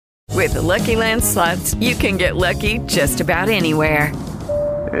With the Lucky Land Slots, you can get lucky just about anywhere.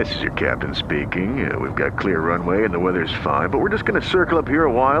 This is your captain speaking. We've got clear runway and the weather's fine, but we're just going to circle up here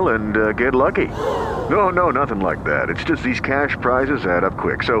a while and get lucky. No, nothing like that. It's just these cash prizes add up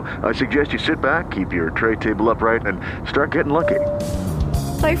quick. So I suggest you sit back, keep your tray table upright, and start getting lucky.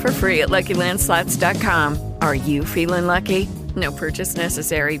 Play for free at LuckyLandSlots.com. Are you feeling lucky? No purchase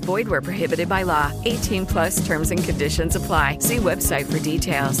necessary. Void where prohibited by law. 18+ terms and conditions apply. See website for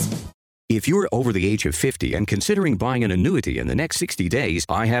details. If you're over the age of 50 and considering buying an annuity in the next 60 days,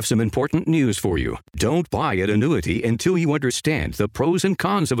 I have some important news for you. Don't buy an annuity until you understand the pros and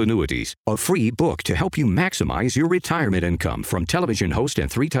cons of annuities. A free book to help you maximize your retirement income from television host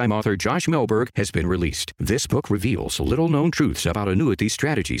and 3-time author Josh Melberg has been released. This book reveals little-known truths about annuity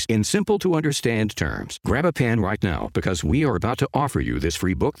strategies in simple-to-understand terms. Grab a pen right now because we are about to offer you this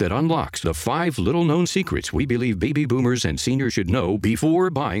free book that unlocks the 5 little-known secrets we believe baby boomers and seniors should know before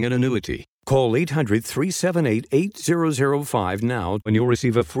buying an annuity. Call 800-378-8005 now and you'll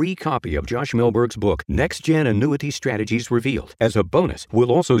receive a free copy of Josh Melberg's book, Next Gen Annuity Strategies Revealed. As a bonus,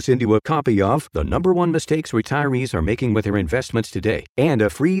 we'll also send you a copy of The #1 Mistakes Retirees Are Making with Their Investments Today and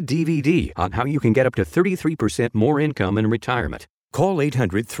a free DVD on how you can get up to 33% more income in retirement. Call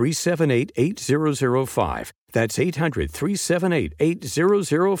 800-378-8005. That's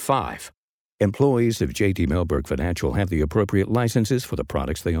 800-378-8005. Employees of J.D. Melberg Financial have the appropriate licenses for the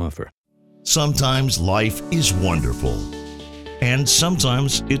products they offer. Sometimes life is wonderful, and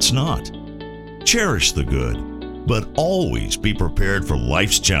sometimes it's not. Cherish the good, but always be prepared for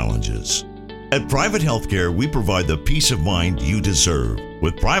life's challenges. At Private Healthcare, we provide the peace of mind you deserve.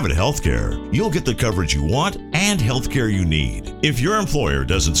 With Private Healthcare, you'll get the coverage you want and healthcare you need. If your employer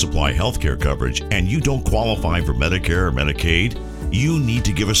doesn't supply healthcare coverage and you don't qualify for Medicare or Medicaid, you need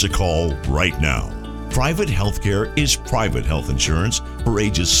to give us a call right now. Private Healthcare is private health insurance for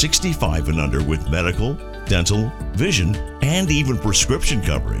ages 65 and under with medical, dental, vision, and even prescription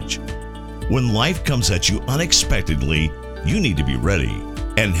coverage. When life comes at you unexpectedly, you need to be ready,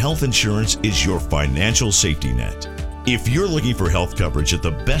 and health insurance is your financial safety net. If you're looking for health coverage at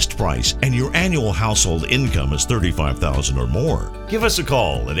the best price and your annual household income is $35,000 or more, give us a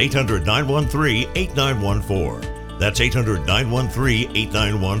call at 800-913-8914. That's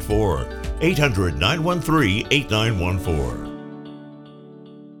 800-913-8914. 800-913-8914.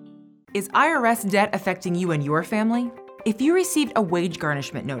 Is IRS debt affecting you and your family? If you received a wage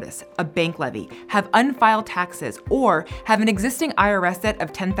garnishment notice, a bank levy, have unfiled taxes, or have an existing IRS debt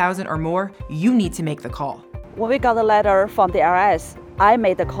of $10,000 or more, you need to make the call. When we got a letter from the IRS, I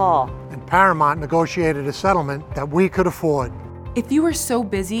made the call. And Paramount negotiated a settlement that we could afford. If you were so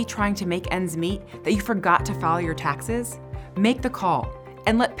busy trying to make ends meet that you forgot to file your taxes, make the call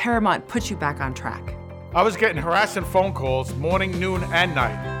and let Paramount put you back on track. I was getting harassing phone calls morning, noon, and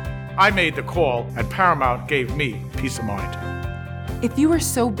night. I made the call, and Paramount gave me peace of mind. If you were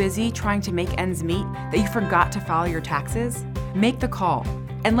so busy trying to make ends meet that you forgot to file your taxes, make the call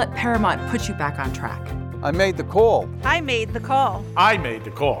and let Paramount put you back on track. I made the call. I made the call. I made the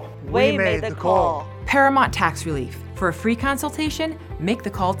call. We made the call. Paramount Tax Relief. For a free consultation, make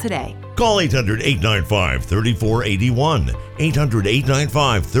the call today. Call 800-895-3481.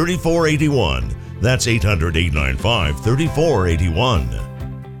 800-895-3481. That's 800-895-3481.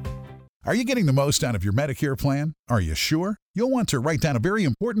 Are you getting the most out of your Medicare plan? Are you sure? You'll want to write down a very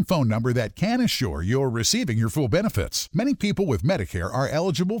important phone number that can assure you're receiving your full benefits. Many people with Medicare are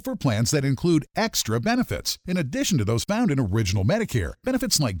eligible for plans that include extra benefits, in addition to those found in Original Medicare.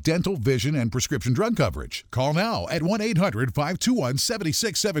 Benefits like dental, vision, and prescription drug coverage. Call now at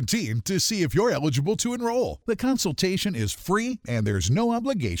 1-800-521-7617 to see if you're eligible to enroll. The consultation is free, and there's no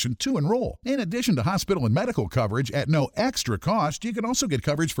obligation to enroll. In addition to hospital and medical coverage at no extra cost, you can also get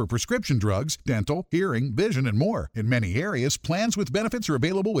coverage for prescription drugs, dental, hearing, vision, and more. In many areas, plans with benefits are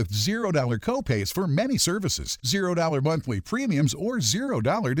available with $0 copays for many services, $0 monthly premiums, or $0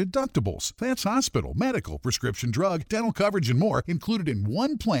 deductibles. That's hospital, medical, prescription drug, dental coverage, and more included in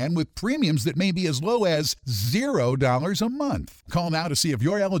one plan with premiums that may be as low as $0 a month. Call now to see if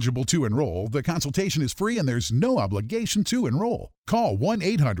you're eligible to enroll. The consultation is free and there's no obligation to enroll. Call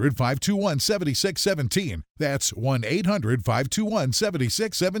 1-800-521-7617. That's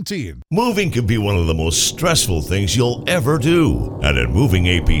 1-800-521-7617. Moving can be one of the most stressful things you'll ever do. And at Moving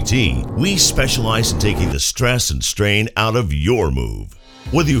APT, we specialize in taking the stress and strain out of your move.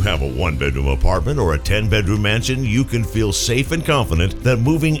 Whether you have a 1-bedroom apartment or a 10-bedroom mansion, you can feel safe and confident that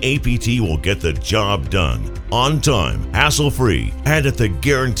Moving APT will get the job done, on time, hassle-free, and at the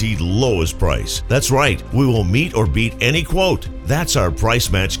guaranteed lowest price. That's right, we will meet or beat any quote. That's our price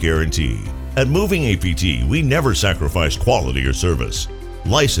match guarantee. At Moving APT, we never sacrifice quality or service.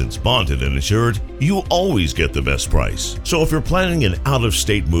 Licensed, bonded, and insured, you always get the best price. So if you're planning an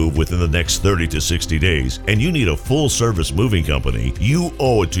out-of-state move within the next 30 to 60 days and you need a full-service moving company, you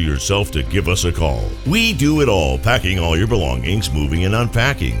owe it to yourself to give us a call. We do it all, packing all your belongings, moving and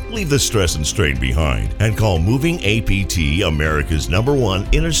unpacking. Leave the stress and strain behind and call Moving APT, America's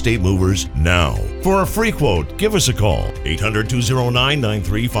 #1 interstate movers, now. For a free quote, give us a call.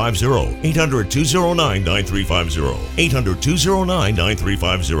 800-209-9350. 800-209-9350.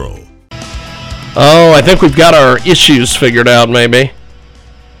 800-209-9350. Oh, I think we've got our issues figured out, maybe.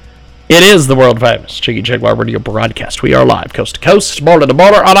 It is the world famous Jiggy Jaguar radio broadcast. We are live, coast to coast, border to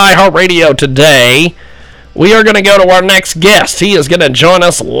border on iHeartRadio today. We are going to go to our next guest. He is going to join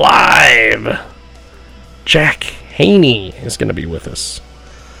us live. Jack Haney is going to be with us.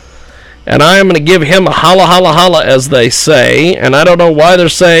 And I am going to give him a holla, holla, holla, as they say. And I don't know why they're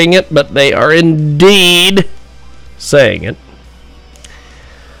saying it, but they are indeed saying it.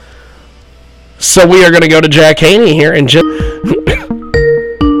 So we are going to go to Jack Haney here in just...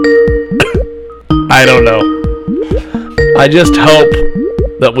 I don't know. I just hope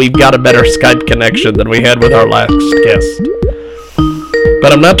that we've got a better Skype connection than we had with our last guest.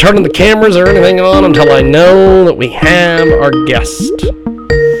 But I'm not turning the cameras or anything on until I know that we have our guest.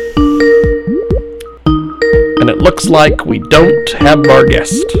 And it looks like we don't have our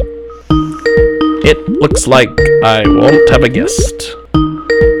guest. It looks like I won't have a guest.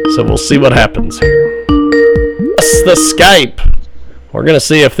 So we'll see what happens here. That's the Skype. We're going to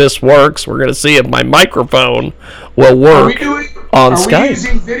see if this works. We're going to see if my microphone will work on Skype. Are we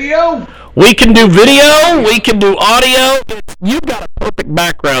using video? We can do video. We can do audio. You've got a perfect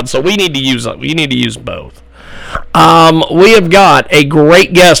background, so we need to use both. We have got a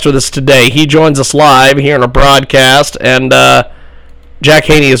great guest with us today. He joins us live here on a broadcast, and Jack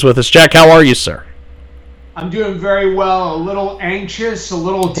Haney is with us. Jack, how are you, sir? I'm doing very well. A little anxious, a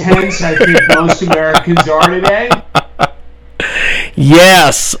little tense. I think most Americans are today.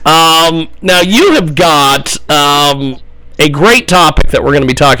 Yes. Now, you have got a great topic that we're going to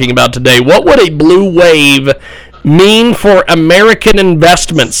be talking about today. What would a blue wave mean for American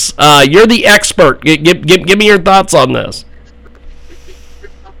investments? You're the expert. Give me your thoughts on this.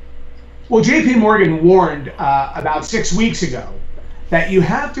 Well, J.P. Morgan warned about 6 weeks ago that you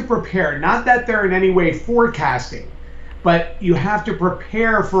have to prepare, not that they're in any way forecasting, but you have to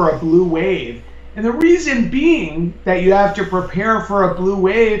prepare for a blue wave. And the reason being that you have to prepare for a blue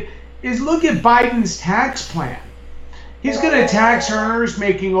wave is look at Biden's tax plan. He's going to tax earners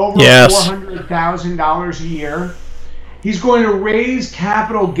making over $400,000 a year. He's going to raise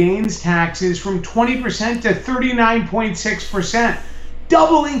capital gains taxes from 20% to 39.6%,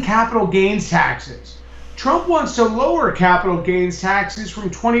 doubling capital gains taxes. Trump wants to lower capital gains taxes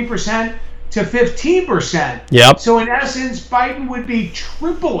from 20% to 15%. Yep. So in essence, Biden would be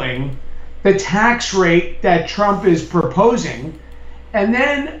tripling the tax rate that Trump is proposing. And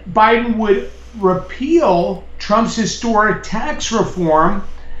then Biden would repeal Trump's historic tax reform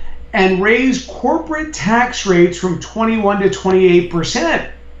and raise corporate tax rates from 21 to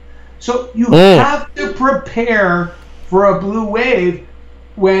 28%. So you have to prepare for a blue wave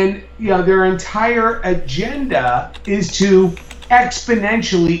when their entire agenda is to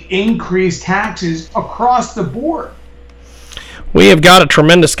exponentially increase taxes across the board. We have got a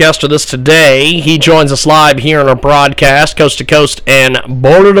tremendous guest with us today. He joins us live here on our broadcast, coast to coast and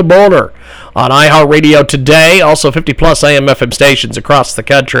border to border on iHeartRadio today, also 50-plus AM/FM stations across the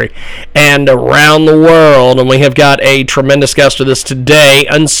country and around the world. And we have got a tremendous guest with us today.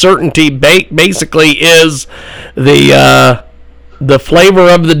 Uncertainty basically is the flavor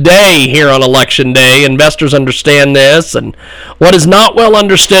of the day here on Election Day. Investors understand this, and what is not well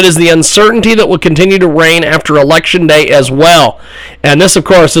understood is the uncertainty that will continue to reign after Election Day as well. And this, of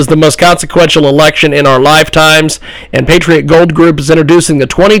course, is the most consequential election in our lifetimes, and Patriot Gold Group is introducing the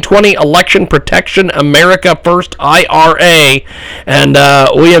 2020 Election Protection America First IRA, and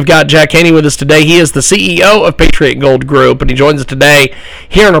we have got Jack Haney with us today. He is the CEO of Patriot Gold Group, and he joins us today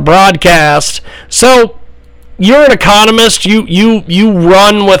here on a broadcast. So, you're an economist. You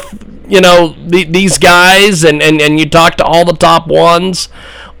run with these guys, and you talk to all the top ones.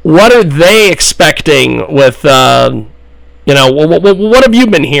 What are they expecting with what have you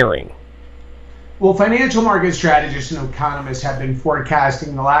been hearing? Well, financial market strategists and economists have been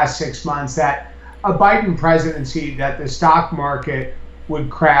forecasting the last 6 months that a Biden presidency, that the stock market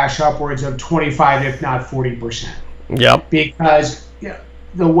would crash upwards of 25, if not 40%. Yep. Because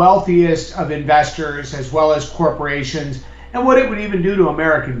the wealthiest of investors, as well as corporations, and what it would even do to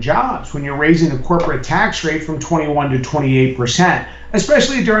American jobs when you're raising the corporate tax rate from 21 to 28%,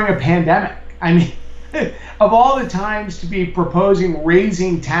 especially during a pandemic. I mean, of all the times to be proposing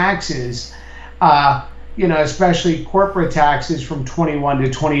raising taxes, especially corporate taxes from 21 to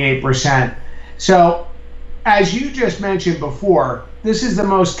 28%. So, as you just mentioned before, this is the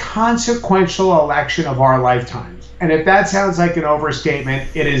most consequential election of our lifetimes. And if that sounds like an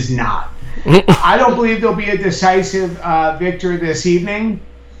overstatement, it is not. I don't believe there'll be a decisive victor this evening.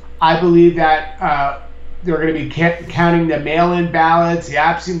 I believe that they're going to be counting the mail-in ballots, the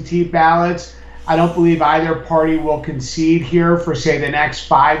absentee ballots. I don't believe either party will concede here for, say, the next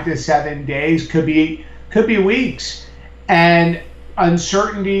 5 to 7 days. Could be weeks. And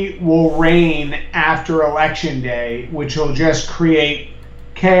uncertainty will reign after Election Day, which will just create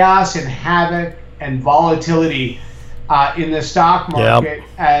chaos and havoc and volatility in the stock market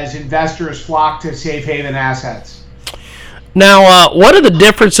as investors flock to safe haven assets. Now, what are the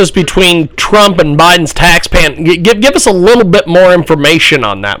differences between Trump and Biden's tax plan? Give us a little bit more information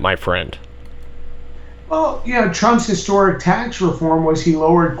on that, my friend. Well, Trump's historic tax reform was he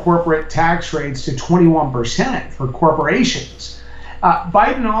lowered corporate tax rates to 21% for corporations.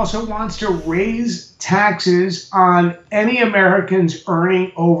 Biden also wants to raise taxes on any Americans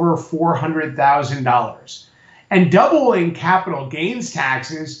earning over $400,000. And doubling capital gains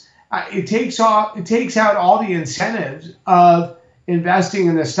taxes, it takes out all the incentives of investing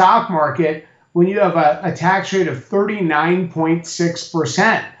in the stock market when you have a tax rate of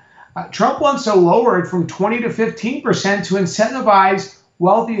 39.6%. Trump wants to lower it from 20 to 15% to incentivize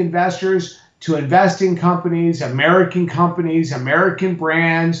wealthy investors to invest in companies, American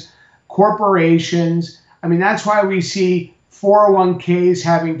brands, corporations. I mean, that's why we see 401ks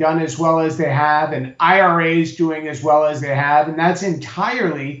having done as well as they have and IRAs doing as well as they have. And that's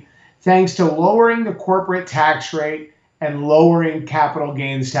entirely thanks to lowering the corporate tax rate and lowering capital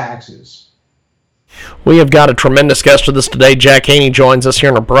gains taxes. We have got a tremendous guest with us today. Jack Haney joins us here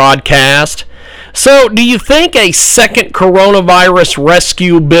in a broadcast. So, do you think a second coronavirus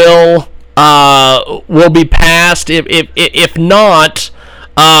rescue bill will be passed? If not,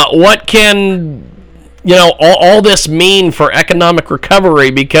 what can all this mean for economic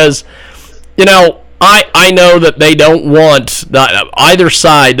recovery? Because I know that they don't want either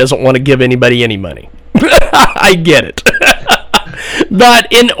side doesn't want to give anybody any money. I get it.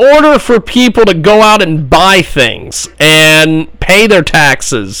 But in order for people to go out and buy things and pay their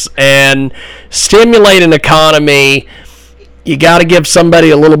taxes and stimulate an economy, you got to give somebody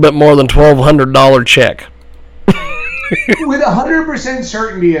a little bit more than $1,200 check. With 100%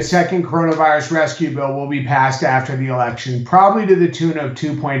 certainty, a second coronavirus rescue bill will be passed after the election, probably to the tune of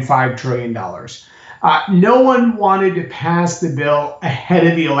 $2.5 trillion. No one wanted to pass the bill ahead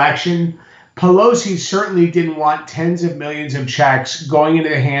of the election. Pelosi certainly didn't want tens of millions of checks going into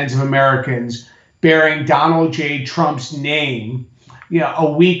the hands of Americans bearing Donald J. Trump's name,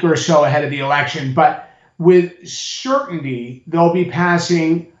 a week or so ahead of the election. But with certainty, they'll be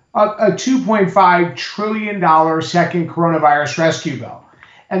passing a $2.5 trillion second coronavirus rescue bill.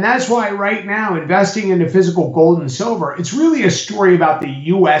 And that's why right now, investing into physical gold and silver, it's really a story about the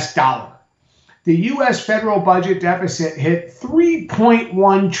U.S. dollar. The U.S. federal budget deficit hit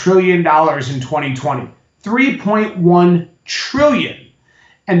 $3.1 trillion in 2020. $3.1 trillion.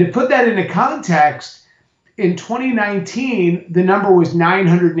 And to put that into context, in 2019, the number was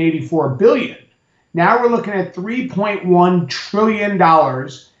 $984 billion. Now we're looking at $3.1 trillion.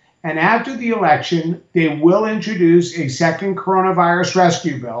 And after the election, they will introduce a second coronavirus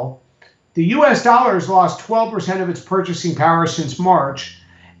rescue bill. The U.S. dollar has lost 12% of its purchasing power since March.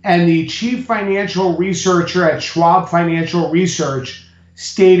 And the chief financial researcher at Schwab Financial Research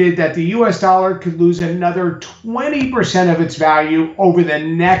stated that the U.S. dollar could lose another 20% of its value over the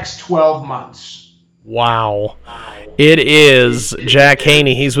next 12 months. Wow. It is Jack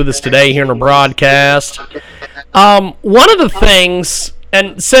Haney. He's with us today here in a broadcast. One of the things,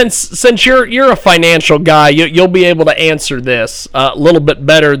 and since you're a financial guy, you'll be able to answer this a little bit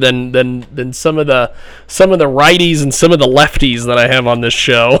better than some of the righties and some of the lefties that I have on this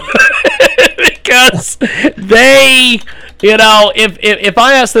show, because they, if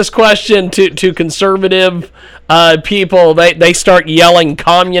I ask this question to conservative people, they start yelling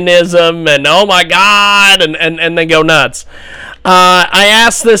communism and oh my God, and they go nuts. I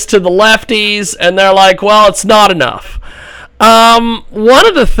ask this to the lefties, and they're like, well, it's not enough. One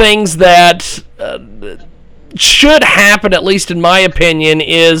of the things that should happen, at least in my opinion,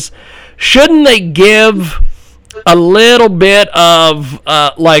 is shouldn't they give a little bit of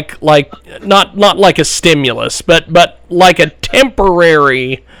like not like a stimulus, but like a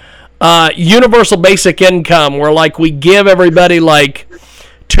temporary universal basic income, where like we give everybody like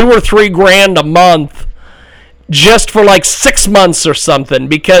 $2 or $3 grand a month, just for like 6 months or something,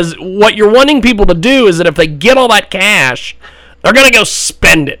 because what you're wanting people to do is that if they get all that cash, they're going to go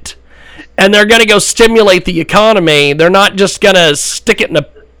spend it. And they're going to go stimulate the economy. They're not just going to stick it in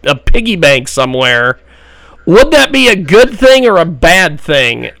a piggy bank somewhere. Would that be a good thing or a bad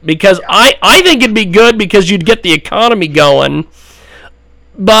thing? Because I think it'd be good because you'd get the economy going.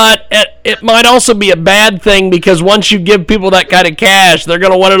 But it might also be a bad thing because once you give people that kind of cash, they're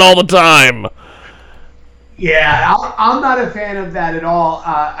going to want it all the time. Yeah, I'm not a fan of that at all.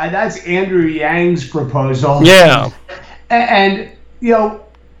 That's Andrew Yang's proposal. Yeah. And,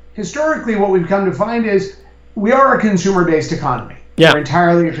 historically what we've come to find is we are a consumer-based economy. Yeah. We're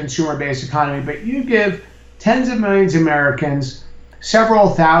entirely a consumer-based economy. But you give tens of millions of Americans several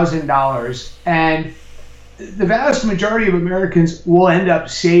 $1,000s, and the vast majority of Americans will end up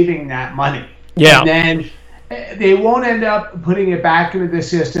saving that money. Yeah. And then they won't end up putting it back into the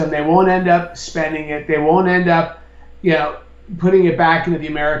system. They won't end up spending it. They won't end up, putting it back into the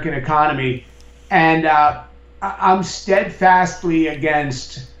American economy. And I'm steadfastly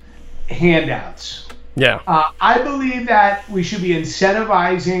against handouts. Yeah. I believe that we should be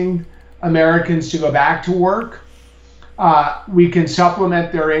incentivizing Americans to go back to work. We can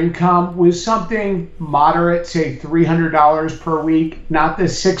supplement their income with something moderate, say $300 per week, not the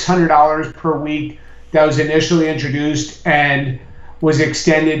 $600 per week that was initially introduced and was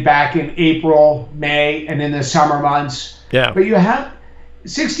extended back in April, May, and in the summer months. Yeah. But you have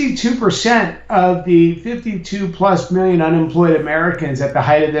 62% of the 52 plus million unemployed Americans at the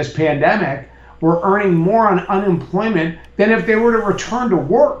height of this pandemic were earning more on unemployment than if they were to return to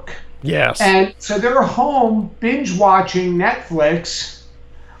work. Yes. And so they're home binge watching Netflix,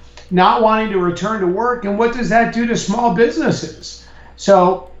 not wanting to return to work. And what does that do to small businesses?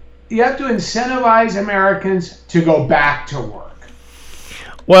 So you have to incentivize Americans to go back to work.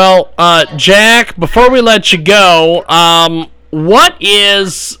 Well, Jack, before we let you go, what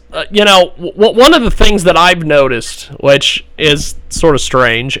is, one of the things that I've noticed, which is sort of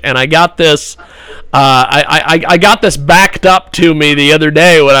strange, and I got this, I got this backed up to me the other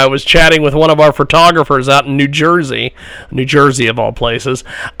day when I was chatting with one of our photographers out in New Jersey of all places.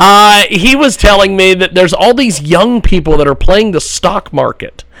 He was telling me that there's all these young people that are playing the stock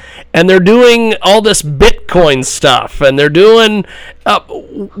market, and they're doing all this Bitcoin stuff, and they're doing,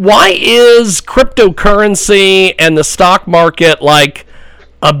 why is cryptocurrency and the stock market like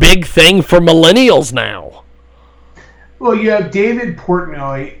a big thing for millennials now? Well, you have David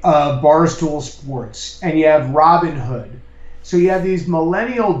Portnoy of Barstool Sports, and you have Robin Hood. So you have these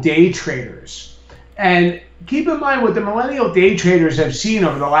millennial day traders. And keep in mind what the millennial day traders have seen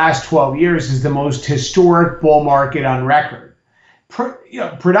over the last 12 years is the most historic bull market on record.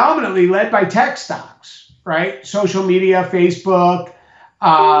 Predominantly led by tech stocks, right? Social media, Facebook,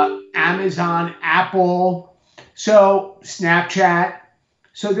 Amazon, Apple, so Snapchat.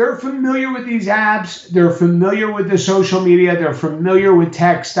 So they're familiar with these apps. They're familiar with the social media. They're familiar with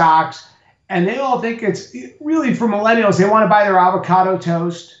tech stocks. And they all think it's really, for millennials, they want to buy their avocado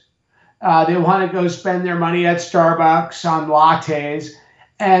toast. They want to go spend their money at Starbucks on lattes.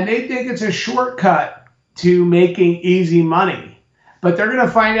 And they think it's a shortcut to making easy money. But they're going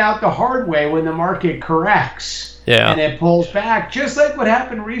to find out the hard way when the market corrects. Yeah. And it pulls back, just like what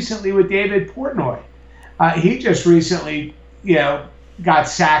happened recently with David Portnoy. He just recently, got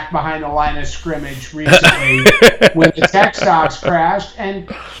sacked behind the line of scrimmage recently when the tech stocks crashed. And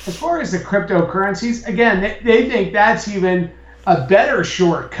as far as the cryptocurrencies, again, they think that's even a better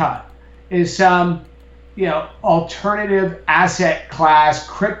shortcut, is some, alternative asset class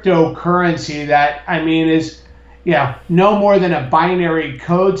cryptocurrency that, is, no more than a binary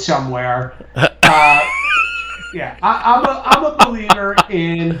code somewhere. I'm a believer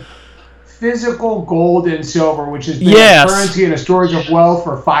in physical gold and silver, which has been a currency and a storage of wealth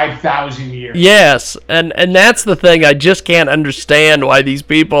for 5,000 years. Yes, and that's the thing. I just can't understand why these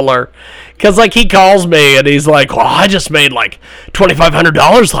people are, because he calls me and he's like, well, I just made like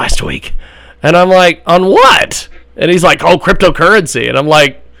 $2,500 last week. And I'm like, on what? And he's like, oh, cryptocurrency. And I'm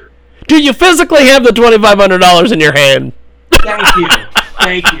like, do you physically have the $2,500 in your hand?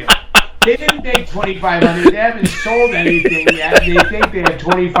 Thank you. They didn't make $2,500. They haven't sold anything yet. They think they have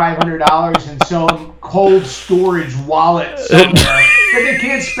 $2,500 in some cold storage wallet somewhere that they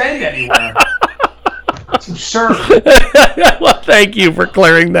can't spend anywhere. It's absurd. Well, thank you for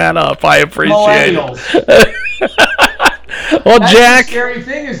clearing that up. I appreciate it. Well, That's Jack, the scary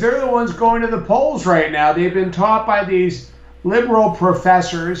thing is they're the ones going to the polls right now. They've been taught by these liberal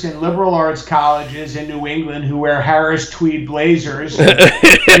professors in liberal arts colleges in New England who wear Harris tweed blazers. Forming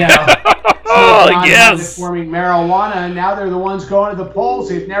marijuana, and now they're the ones going to the polls.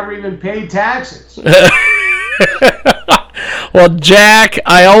 They've never even paid taxes. Well, Jack,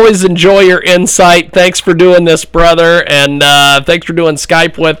 I always enjoy your insight. Thanks for doing this, brother, and thanks for doing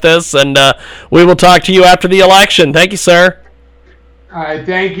Skype with us, and we will talk to you after the election. Thank you, sir. All right,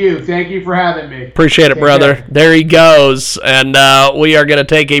 thank you. Thank you for having me. Appreciate it, brother. There he goes, and we are going to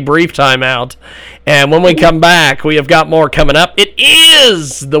take a brief time out, and when we come back, we have got more coming up. It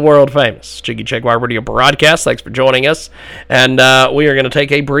is the world-famous Jiggy Jaguar Radio broadcast. Thanks for joining us, and we are going to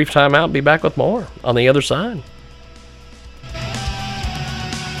take a brief time out and be back with more on the other side.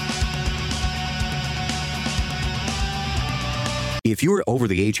 If you're over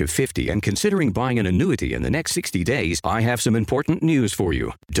the age of 50 and considering buying an annuity in the next 60 days, I have some important news for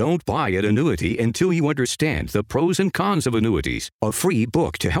you. Don't buy an annuity until you understand the pros and cons of annuities. A free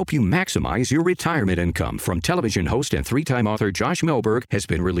book to help you maximize your retirement income from television host and three-time author Josh Melberg has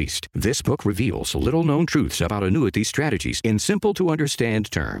been released. This book reveals little-known truths about annuity strategies in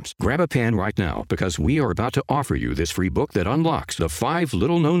simple-to-understand terms. Grab a pen right now because we are about to offer you this free book that unlocks the 5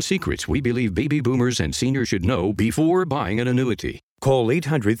 little-known secrets we believe baby boomers and seniors should know before buying an annuity. Call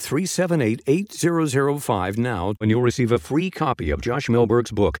 800-378-8005 now and you'll receive a free copy of Josh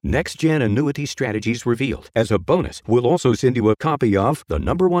Melberg's book, Next Gen Annuity Strategies Revealed. As a bonus, we'll also send you a copy of The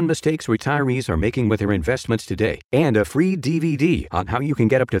 #1 Mistakes Retirees Are Making with Their Investments Today and a free DVD on how you can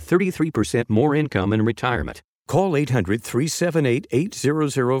get up to 33% more income in retirement. Call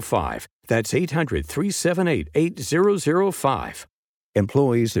 800-378-8005. That's 800-378-8005.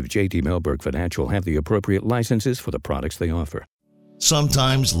 Employees of J.D. Melberg Financial have the appropriate licenses for the products they offer.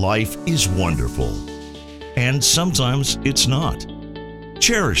 Sometimes life is wonderful, and sometimes it's not.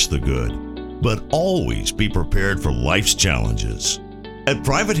 Cherish the good, but always be prepared for life's challenges. At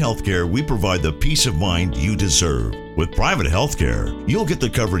Private Healthcare, we provide the peace of mind you deserve. With Private Healthcare, you'll get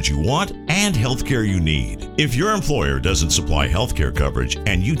the coverage you want and healthcare you need. If your employer doesn't supply healthcare coverage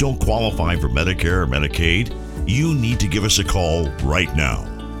and you don't qualify for Medicare or Medicaid, you need to give us a call right now.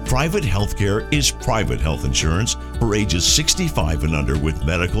 Private Healthcare is private health insurance for ages 65 and under with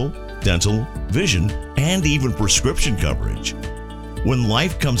medical, dental, vision, and even prescription coverage. When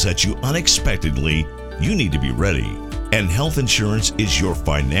life comes at you unexpectedly, you need to be ready, and health insurance is your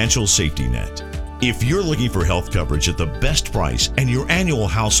financial safety net. If you're looking for health coverage at the best price and your annual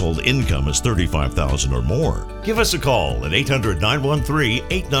household income is $35,000 or more, give us a call at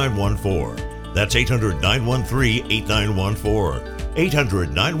 800-913-8914. That's 800-913-8914.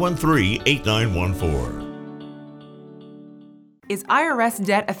 800-913-8914. Is IRS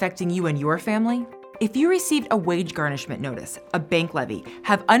debt affecting you and your family? If you received a wage garnishment notice, a bank levy,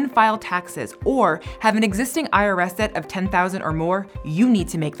 have unfiled taxes, or have an existing IRS debt of $10,000 or more, you need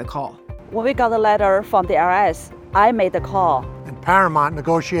to make the call. When we got the letter from the IRS, I made the call. And Paramount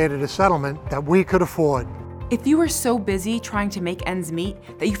negotiated a settlement that we could afford. If you were so busy trying to make ends meet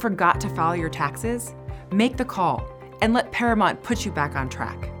that you forgot to file your taxes, make the call and let Paramount put you back on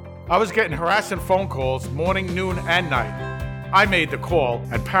track. I was getting harassing phone calls morning, noon, and night. I made the call,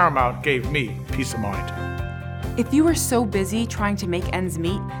 and Paramount gave me peace of mind. If you were so busy trying to make ends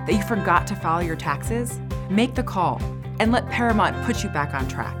meet that you forgot to file your taxes, make the call and let Paramount put you back on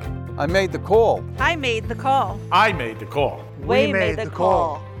track. I made the call. I made the call. I made the call. We made the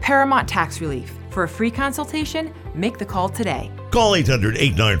call. Paramount Tax Relief. For a free consultation, make the call today. Call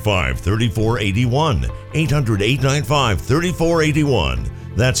 800-895-3481. 800-895-3481.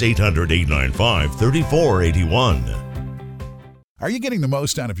 That's 800-895-3481. Are you getting the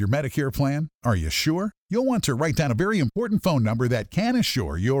most out of your Medicare plan? Are you sure? You'll want to write down a very important phone number that can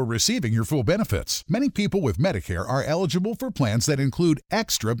assure you're receiving your full benefits. Many people with Medicare are eligible for plans that include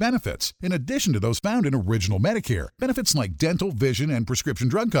extra benefits, in addition to those found in Original Medicare. Benefits like dental, vision, and prescription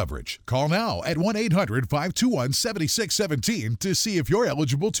drug coverage. Call now at 1-800-521-7617 to see if you're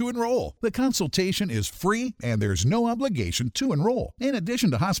eligible to enroll. The consultation is free and there's no obligation to enroll. In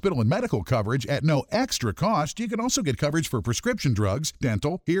addition to hospital and medical coverage at no extra cost, you can also get coverage for prescription drugs,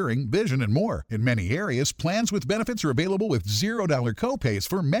 dental, hearing, vision, and more. In many areas, plans with benefits are available with $0 copays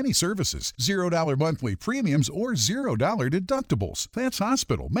for many services, $0 monthly premiums, or $0 deductibles. That's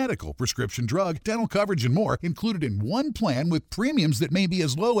hospital, medical, prescription drug, dental coverage, and more included in one plan with premiums that may be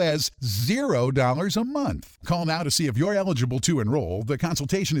as low as $0 a month. Call now to see if you're eligible to enroll. The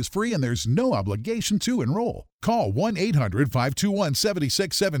consultation is free and there's no obligation to enroll. Call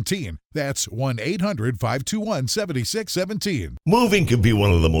 1-800-521-7617. That's 1-800-521-7617. Moving can be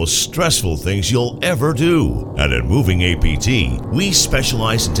one of the most stressful things you'll ever do. And at Moving APT, we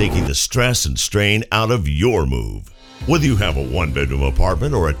specialize in taking the stress and strain out of your move. Whether you have a 1-bedroom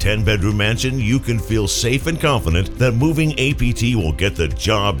apartment or a 10-bedroom mansion, you can feel safe and confident that Moving APT will get the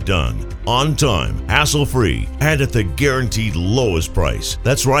job done. On time, hassle-free, and at the guaranteed lowest price.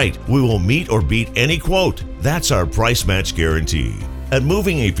 That's right, we will meet or beat any quote. That's our price match guarantee. At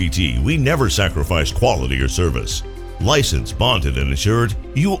Moving APT, we never sacrifice quality or service. Licensed, bonded, and insured,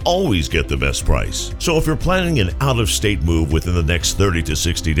 you always get the best price. So if you're planning an out-of-state move within the next 30 to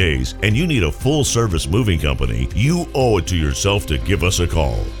 60 days and you need a full-service moving company, you owe it to yourself to give us a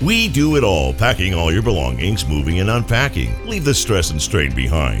call. We do it all, packing all your belongings, moving and unpacking. Leave the stress and strain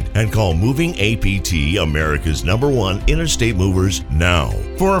behind and call Moving APT, America's #1 interstate movers, now.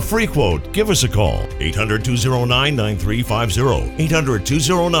 For a free quote, give us a call. 800-209-9350.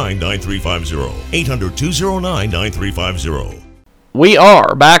 800-209-9350. 800-209-9350. We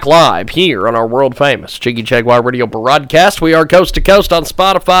are back live here on our world-famous Jiggy Jaguar radio broadcast. We are coast to coast on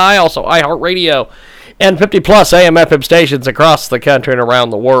Spotify, also iHeartRadio, and 50-plus AM/FM stations across the country and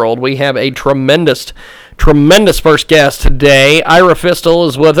around the world. We have a tremendous first guest today. Ira Fistall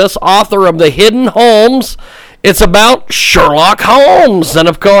is with us, author of The Hidden Holmes. It's about Sherlock Holmes. And,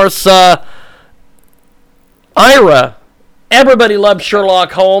 of course, Ira, everybody loves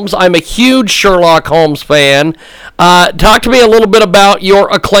Sherlock Holmes. I'm a huge Sherlock Holmes fan. Talk to me a little bit about your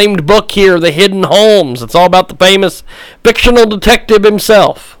acclaimed book here, The Hidden Holmes. It's all about the famous fictional detective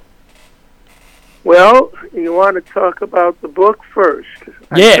himself. Well, you want to talk about the book first,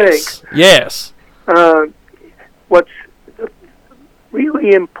 I think. Yes. What's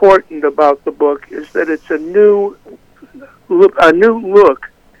really important about the book is that it's a new look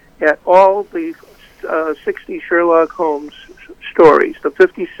at all the 60 Sherlock Holmes stories, the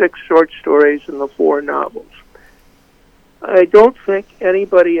 56 short stories and the 4 novels. I don't think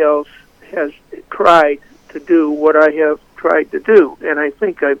anybody else has tried to do what I have tried to do, and I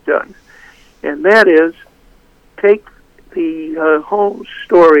think I've done. And that is take the Holmes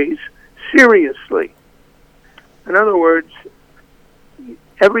stories seriously. In other words,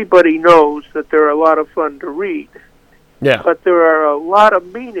 everybody knows that they're a lot of fun to read. Yeah. But there are a lot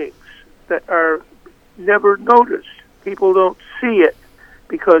of meanings that are never noticed. People don't see it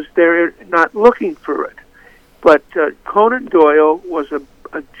because they're not looking for it. But Conan Doyle was a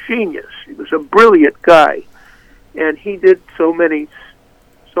genius. He was a brilliant guy, and he did so many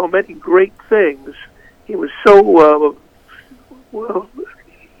great things. He was so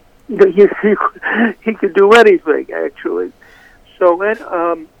he could do anything, actually. So when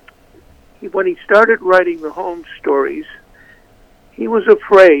he started writing the Holmes stories, he was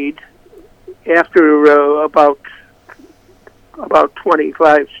afraid. After about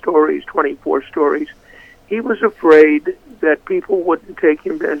 25 stories, 24 stories, he was afraid that people wouldn't take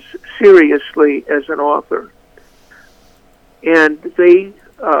him as seriously as an author. And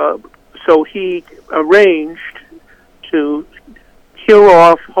so he arranged to kill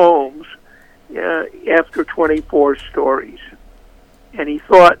off Holmes after 24 stories. And he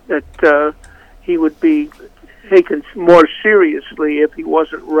thought that he would be taken more seriously if he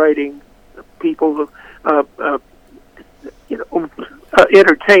wasn't writing people,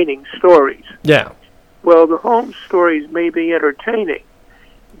 entertaining stories. Yeah. Well, the Holmes stories may be entertaining,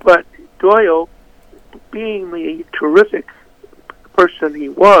 but Doyle, being the terrific person he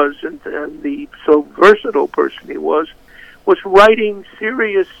was and the so versatile person he was writing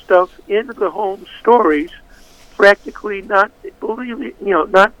serious stuff into the Holmes stories, practically not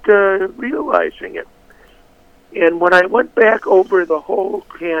realizing it. And when I went back over the whole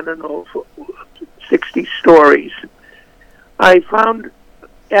canon of 60 stories, I found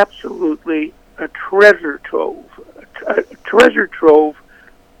absolutely a treasure trove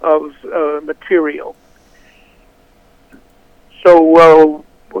of material. So,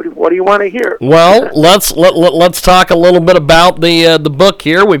 what do you want to hear? Well, let's talk a little bit about the book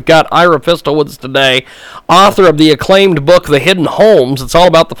here. We've got Ira Fistall with us today, author of the acclaimed book The Hidden Holmes. It's all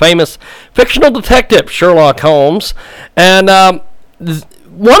about the famous fictional detective Sherlock Holmes. And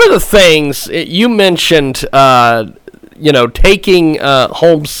one of the things you mentioned, taking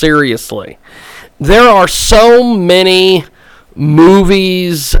Holmes seriously. There are so many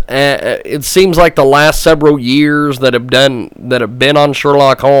movies, it seems like the last several years that have been on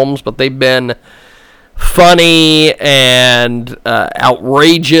Sherlock Holmes, but they've been funny and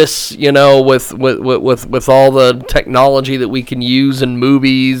outrageous, with all the technology that we can use in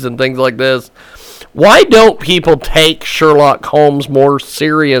movies and things like this. Why don't people take Sherlock Holmes more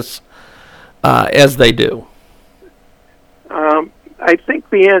serious as they do? I think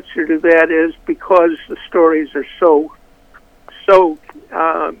the answer to that is because the stories are so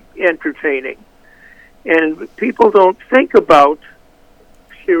entertaining, and people don't think about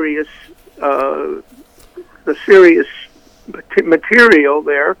serious the serious material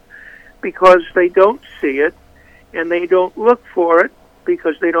there because they don't see it and they don't look for it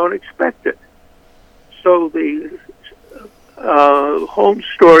because they don't expect it. So the home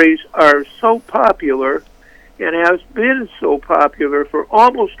stories are so popular and has been so popular for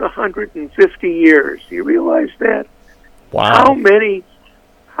almost 150 years. Do you realize that? Wow.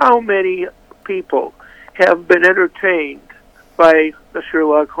 How many people have been entertained by the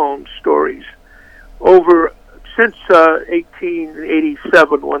Sherlock Holmes stories since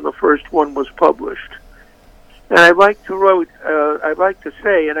 1887 when the first one was published? And I'd like to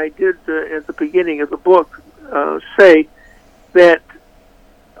say, and I did at the beginning of the book say that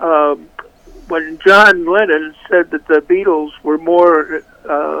when John Lennon said that the Beatles were more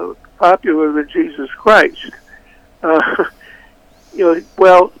popular than Jesus Christ,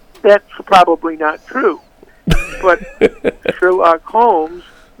 well, that's probably not true. But Sherlock Holmes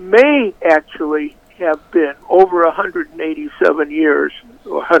may actually have been over 187 years,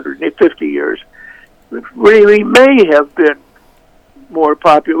 or 150 years, really may have been more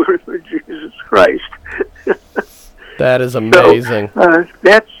popular than Jesus Christ. That is amazing. So,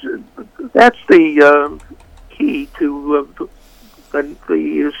 that's the key to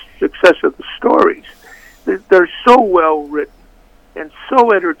the success of the stories. They're so well written and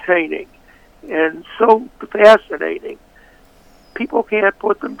so entertaining and so fascinating. People can't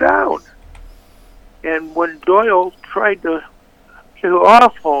put them down. And when Doyle tried to kill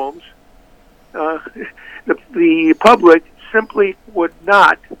off Holmes, the public simply would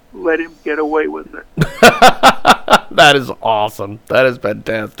not let him get away with it. That is awesome. That is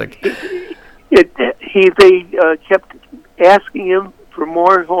fantastic. They kept asking him for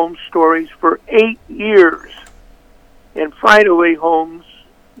more Holmes stories for 8 years. And finally, Holmes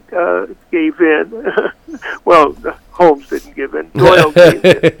gave in. Well, Holmes didn't give in. Doyle gave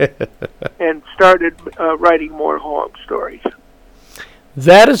in and started writing more Holmes stories.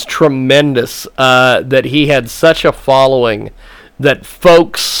 That is tremendous that he had such a following that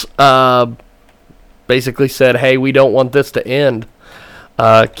folks basically said, hey, we don't want this to end.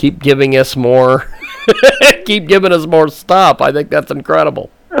 Keep giving us more. Keep giving us more stuff. I think that's incredible.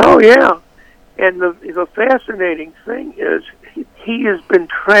 Oh, yeah. And the fascinating thing is he has been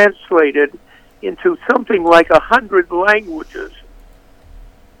translated into something like 100 languages.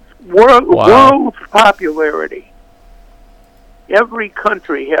 World popularity. Every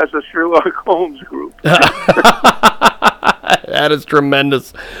country has a Sherlock Holmes group. That is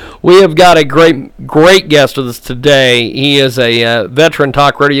tremendous. We have got a great guest with us today. He is a veteran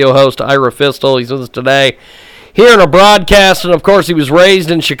talk radio host, Ira Fistall. He's with us today here in a broadcast, and of course he was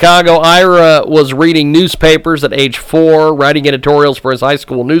raised in Chicago. Ira was reading newspapers at age 4, writing editorials for his high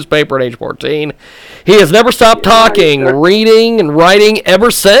school newspaper at age 14. He has never stopped talking, reading, and writing ever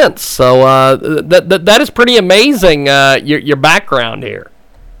since. So that is pretty amazing, your background here.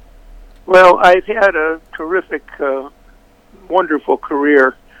 Well, I've had a terrific, wonderful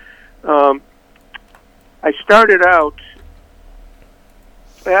career. I started out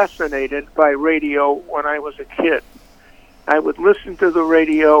fascinated by radio when I was a kid. I would listen to the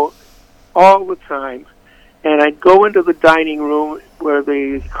radio all the time, and I'd go into the dining room where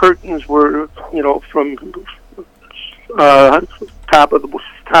the curtains were, from top of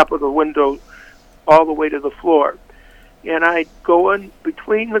the window all the way to the floor, and I'd go in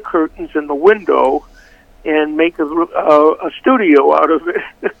between the curtains and the window and make a studio out of it.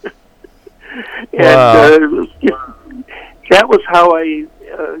 And that was how I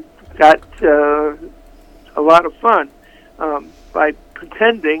got a lot of fun by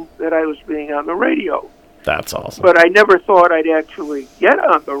pretending that I was being on the radio. That's awesome. But I never thought I'd actually get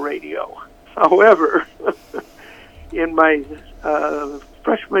on the radio. However, in my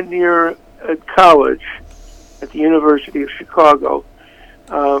freshman year at college at the University of Chicago,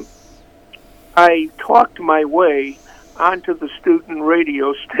 I talked my way onto the student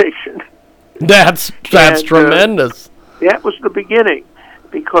radio station. That's tremendous. That was the beginning,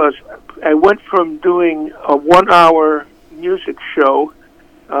 because I went from doing a 1-hour music show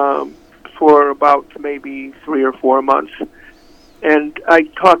for about maybe 3 or 4 months, and I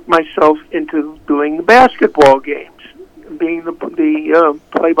talked myself into doing the basketball games, being the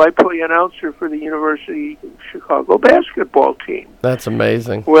play-by-play announcer for the University of Chicago basketball team. That's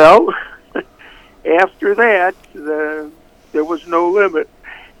amazing. Well, after that, there was no limit.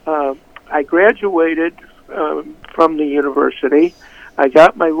 I graduated from the university. I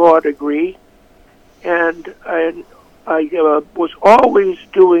got my law degree, and I was always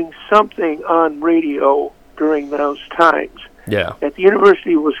doing something on radio during those times. Yeah. At the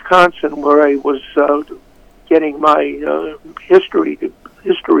University of Wisconsin, where I was getting my history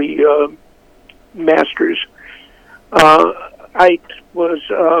master's, I was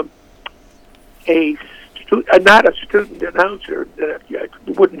not a student announcer, I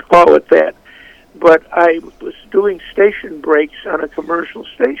wouldn't call it that, but I was doing station breaks on a commercial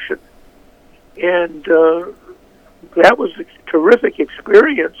station. And that was a terrific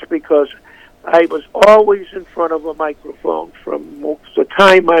experience because I was always in front of a microphone from the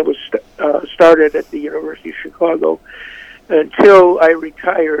time I was started at the University of Chicago until I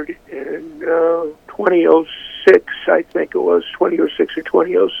retired in 2006, I think it was, 2006 or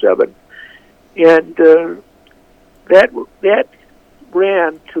 2007. And that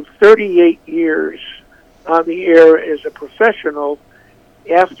ran to 38 years on the air as a professional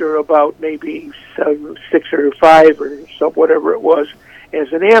after about maybe 6 or 5 or so, whatever it was,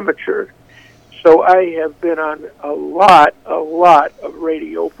 as an amateur. So I have been on a lot of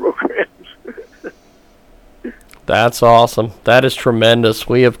radio programs. That's awesome. That is tremendous.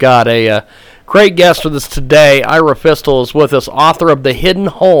 We have got a great guest with us today. Ira Fistall is with us, author of The Hidden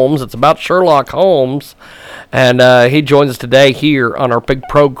Holmes. It's about Sherlock Holmes. And he joins us today here on our big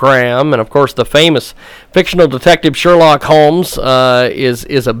program. And, of course, the famous fictional detective Sherlock Holmes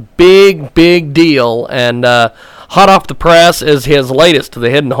is a big deal. And hot off the press is his latest, The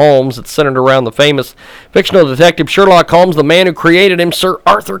Hidden Holmes. It's centered around the famous fictional detective Sherlock Holmes, the man who created him, Sir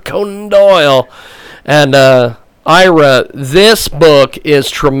Arthur Conan Doyle. And Ira, this book is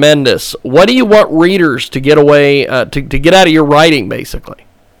tremendous. What do you want readers to get away, to get out of your writing, basically?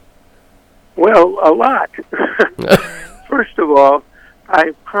 Well, a lot. First of all,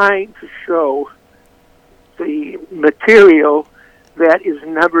 I'm trying to show the material that is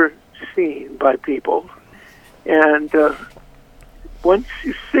never seen by people. And once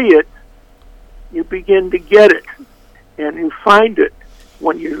you see it, you begin to get it, and you find it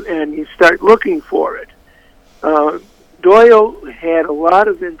when you start looking for it. Doyle had a lot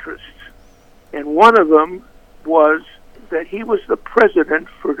of interests, and one of them was that he was the president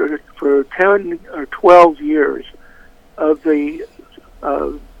for 10 or 12 years of the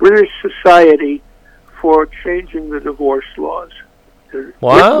British Society for changing the divorce laws.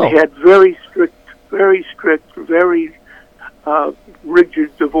 Wow. Britain had very strict, very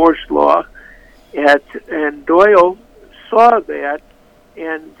rigid divorce law, and Doyle saw that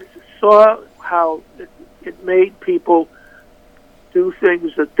and saw how it made people do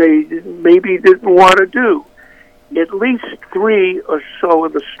things that they maybe didn't want to do. At least 3 or so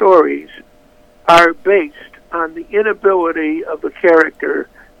of the stories are based on the inability of the character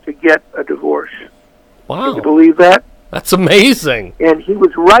to get a divorce. Wow. Can you believe that? That's amazing. And he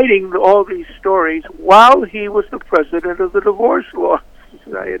was writing all these stories while he was the president of the Divorce Law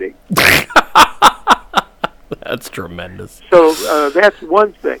Society. That's tremendous. So that's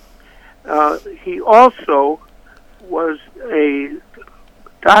one thing. He also was a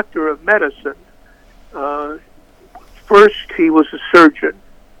doctor of medicine. First, he was a surgeon.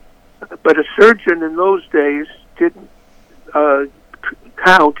 But a surgeon in those days didn't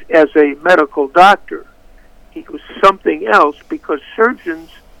count as a medical doctor. He was something else because surgeons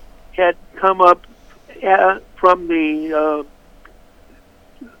had come up from the,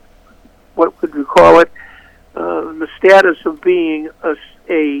 what could you call it, the status of being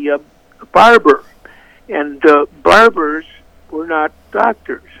a barber. And barbers were not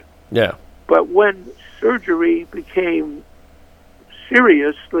doctors. Yeah. But when surgery became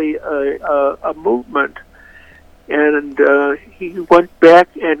seriously a movement, and he went back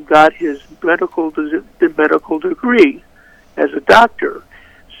and got his medical degree as a doctor.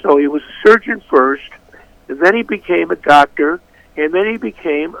 So he was a surgeon first, and then he became a doctor, and then he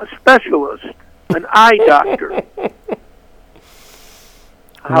became a specialist, an eye doctor.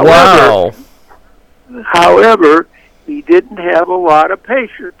 However, he didn't have a lot of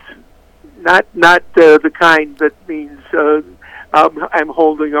patience. Not the kind that means I'm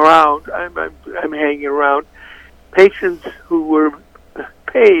holding around, I'm hanging around. Patients who were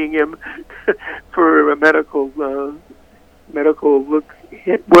paying him for a medical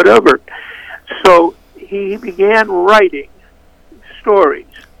whatever. So he began writing stories,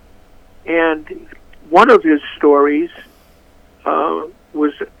 and one of his stories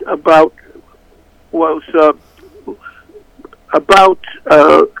was about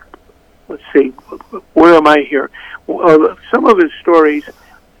let's see, where am I here? Some of his stories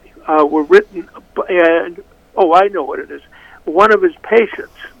were written, and I know what it is. One of his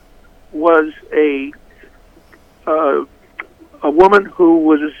patients was a woman who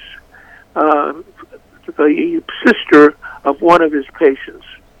was the sister of one of his patients.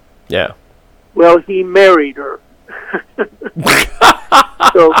 Yeah. Well, he married her.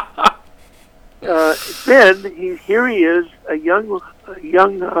 So then here he is, a young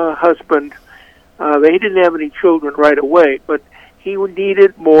husband They didn't have any children right away, but he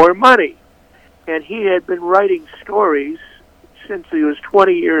needed more money. And he had been writing stories since he was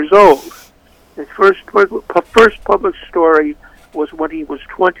 20 years old. His first published story was when he was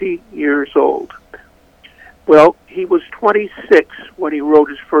 20 years old. Well, he was 26 when he wrote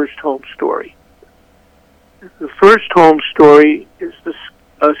his first home story. The first home story is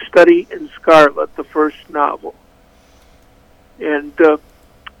A Study in Scarlet, the first novel. And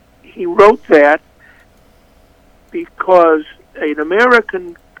he wrote that because an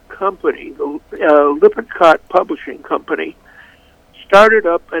American company, the Lippincott Publishing Company, started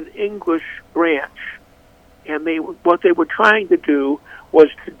up an English branch. And what they were trying to do was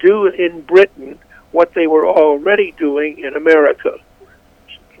to do in Britain what they were already doing in America,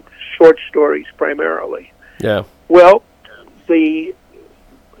 short stories primarily. Yeah. Well, the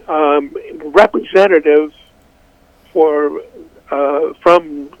representative from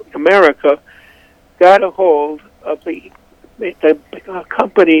America got a hold of the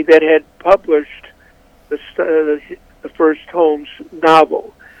company that had published the first Holmes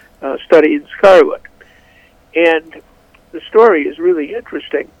novel, Study in Scarlet. And the story is really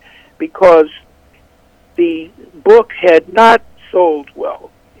interesting because the book had not sold well.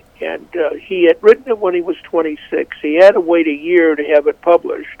 And he had written it when he was 26. He had to wait a year to have it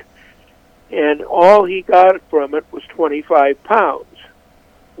published. And all he got from it was £25,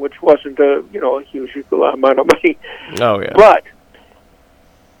 which wasn't a huge amount of money. Oh, yeah. But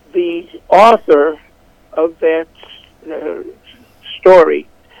the author of that story,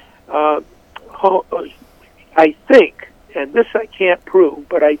 I think, and this I can't prove,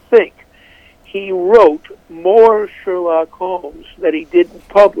 but I think he wrote more Sherlock Holmes that he didn't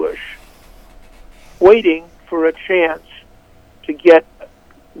publish, waiting for a chance to get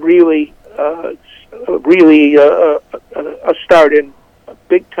really a start in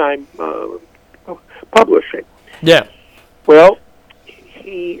big-time publishing. Yeah. Well,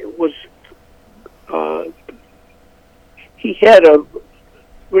 when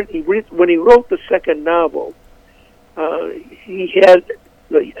he wrote the second novel, he had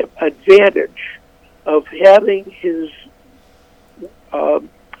the advantage of having his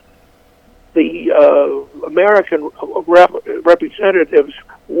the American representative's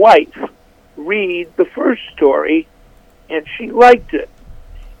wife read the first story, and she liked it,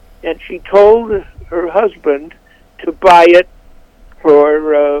 and she told her husband to buy it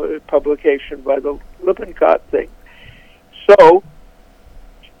for publication by the Lippincott thing. So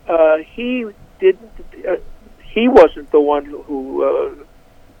he didn't. He wasn't the one who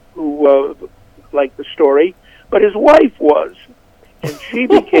liked the story, but his wife was, and she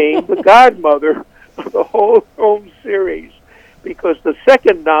became the godmother of the whole Holmes series because the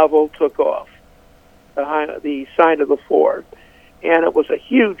second novel took off, the Sign of the Four, and it was a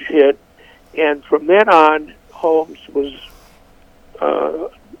huge hit. And from then on, Holmes was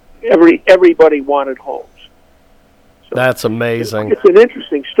everybody wanted Holmes. So that's amazing. It's an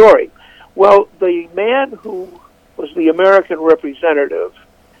interesting story. Well, the man who was the American representative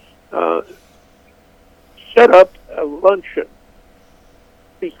set up a luncheon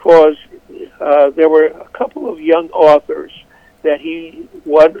because there were a couple of young authors that he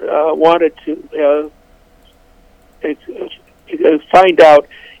wanted to find out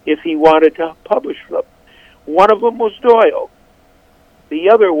if he wanted to publish them. One of them was Doyle. The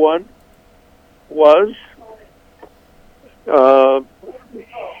other one was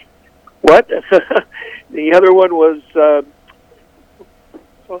what? The other one was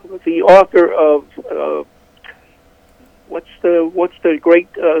the author of what's the great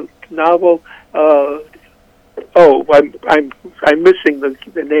novel? I'm missing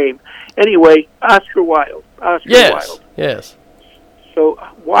the name. Anyway, Oscar Wilde. Wilde. Yes. So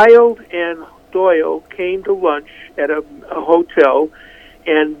Wilde and Doyle came to lunch at a hotel,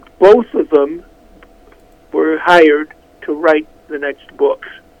 and both of them were hired to write the next books.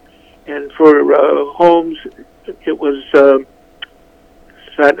 And for Holmes, it was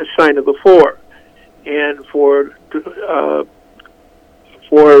Sign of the Four, and for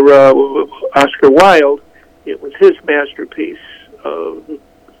Oscar Wilde, it was his masterpiece,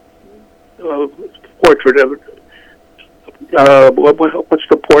 portrait of. What's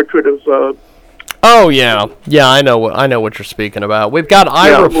the portrait of? Oh yeah, I know what you're speaking about. We've got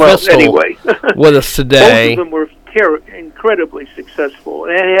Ira Fistall anyway. with us today. Both of them were incredibly successful.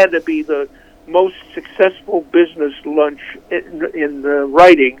 It had to be the most successful business lunch in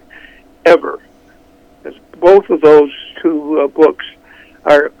writing ever. Because both of those two books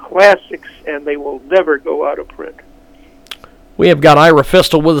are classics, and they will never go out of print. We have got Ira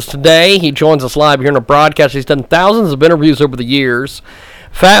Fistall with us today. He joins us live here in a broadcast. He's done thousands of interviews over the years.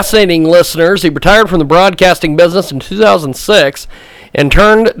 Fascinating listeners, he retired from the broadcasting business in 2006 and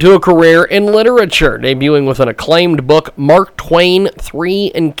turned to a career in literature, debuting with an acclaimed book, Mark Twain,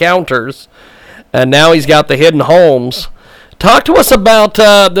 3 Encounters. And now he's got The Hidden Homes. Talk to us about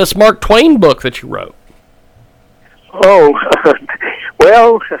this Mark Twain book that you wrote. Oh,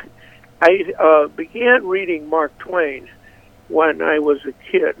 well, I began reading Mark Twain when I was a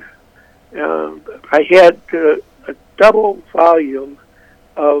kid. I had a double volume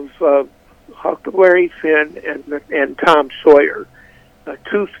of Huckleberry Finn and Tom Sawyer,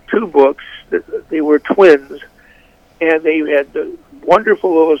 two books. They were twins, and they had the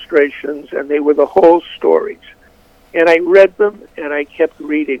wonderful illustrations, and they were the whole stories. And I read them, and I kept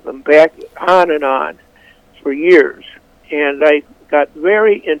reading them back on and on for years. And I got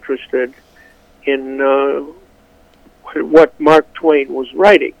very interested in what Mark Twain was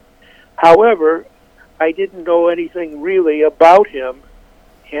writing. However, I didn't know anything really about him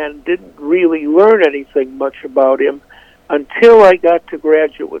and didn't really learn anything much about him until I got to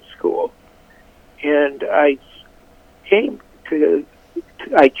graduate school. And I came to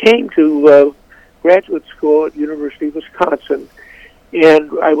graduate school at University of Wisconsin,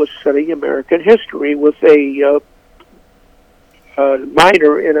 and I was studying American history with a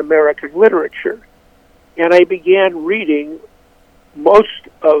minor in American literature. And I began reading most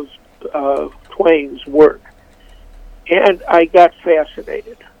of Twain's work, and I got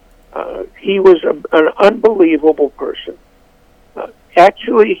fascinated. He was an unbelievable person.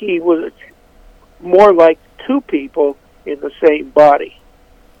 Actually, he was more like two people in the same body.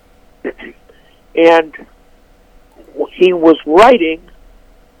 And he was writing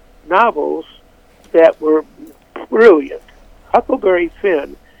novels that were brilliant. Huckleberry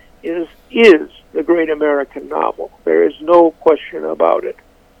Finn is the great American novel. There is no question about it.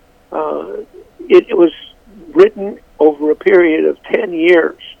 It was written over a period of 10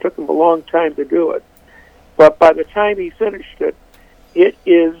 years. Took him a long time to do it. But by the time he finished it, it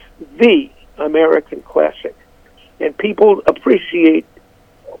is the American classic. And people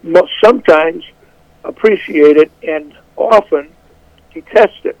sometimes appreciate it and often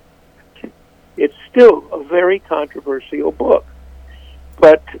detest it. It's still a very controversial book.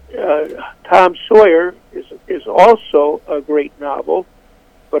 But Tom Sawyer is also a great novel,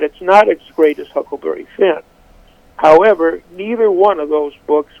 but it's not as great as Huckleberry Finn. However, neither one of those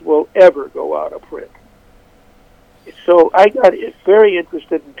books will ever go out of print. So I got very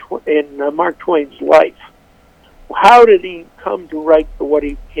interested in Mark Twain's life. How did he come to write what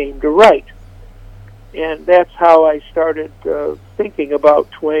he came to write? And that's how I started thinking about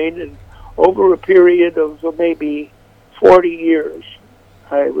Twain. And over a period of maybe 40 years,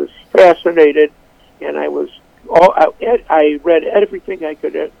 I was fascinated, and I read everything I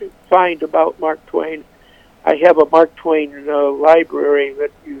could find about Mark Twain. I have a Mark Twain library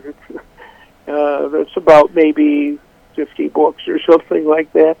that's about maybe 50 books or something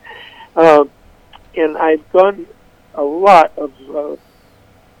like that. And I've done a lot of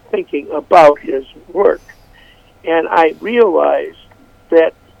thinking about his work. And I realized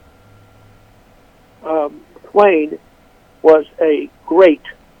that Twain was a great,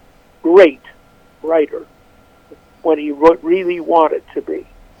 great writer when he really wanted to be.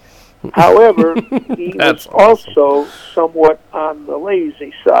 However, he was also somewhat on the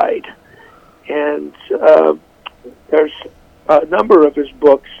lazy side. And there's a number of his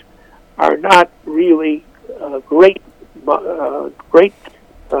books are not really great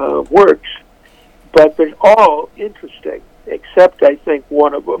works, but they're all interesting, except I think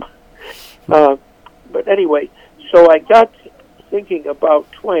one of them. But anyway, so I got thinking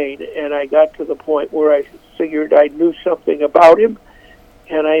about Twain, and I got to the point where I figured I knew something about him,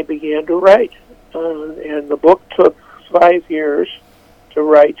 and I began to write. And the book took 5 years to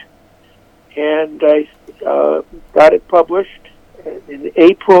write, and I got it published in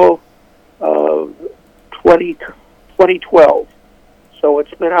April of 2012. So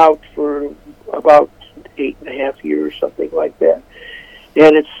it's been out for about 8.5 years, something like that.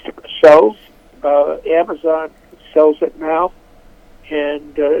 And it sells. Amazon sells it now,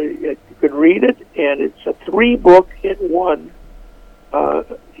 and you can read it. And it's a 3-book in one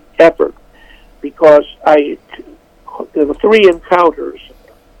effort, because the 3 encounters.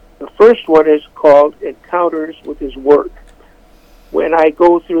 The first one is called Encounters with His Work. When I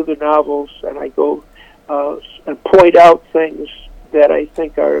go through the novels and I go and point out things that I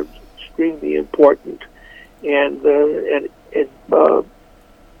think are extremely important and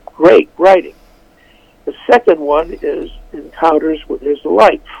great writing. The second one is Encounters with His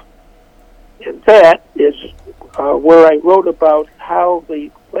Life. And that is where I wrote about how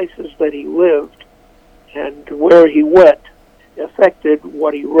the places that he lived and where he went affected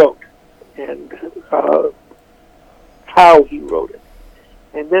what he wrote and how he wrote it.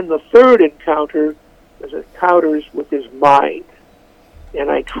 And then the third encounter was encounters with his mind. And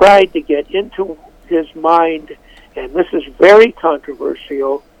I tried to get into his mind, and this is very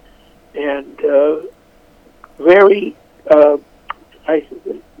controversial and very, I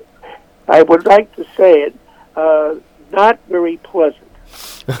would like to say it, not very pleasant.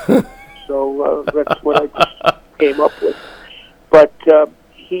 So that's what I just came up with. But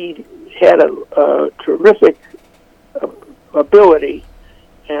he had a terrific ability,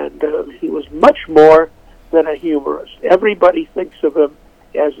 and he was much more than a humorist. Everybody thinks of him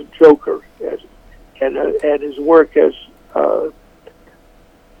as a joker, and his work as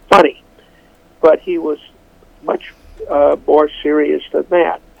funny. But he was much more serious than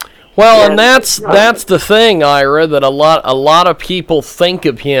that. Well, and that's the thing, Ira, that a lot of people think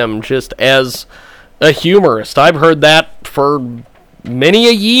of him just as a humorist. I've heard that for many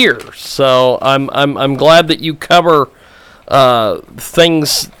a year. So I'm glad that you cover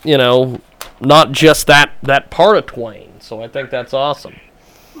things, not just that part of Twain. So I think that's awesome.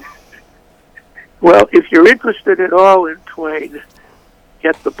 Well, if you're interested at all in Twain,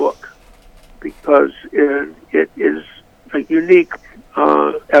 get the book, because it is a unique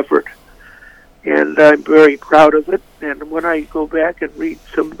effort, and I'm very proud of it. And when I go back and read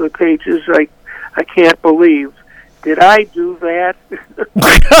some of the pages, I can't believe, did I do that?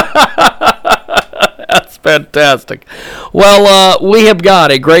 That's fantastic. Well, we have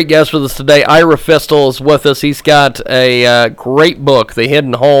got a great guest with us today. Ira Fistall is with us. He's got a great book, The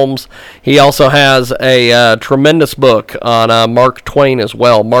Hidden Homes. He also has a tremendous book on Mark Twain as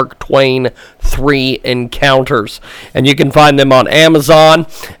well, Mark Twain 3 Encounters. And you can find them on Amazon.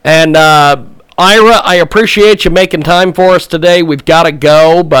 And Ira, I appreciate you making time for us today. We've got to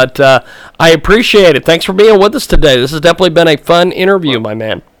go, but I appreciate it. Thanks for being with us today. This has definitely been a fun interview, my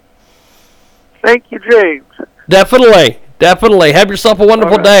man. Thank you, James. Definitely. Have yourself a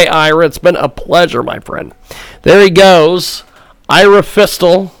wonderful day, Ira. It's been a pleasure, my friend. There he goes, Ira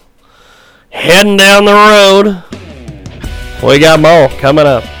Fistall, heading down the road. We got more coming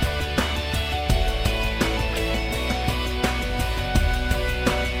up.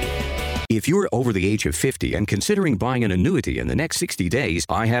 If you're over the age of 50 and considering buying an annuity in the next 60 days,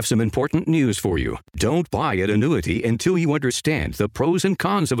 I have some important news for you. Don't buy an annuity until you understand the pros and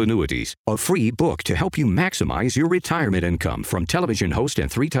cons of annuities. A free book to help you maximize your retirement income from television host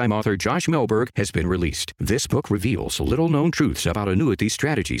and 3-time author Josh Melberg has been released. This book reveals little-known truths about annuity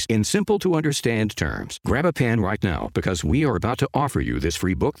strategies in simple-to-understand terms. Grab a pen right now, because we are about to offer you this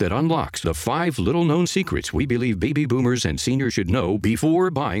free book that unlocks the 5 little-known secrets we believe baby boomers and seniors should know before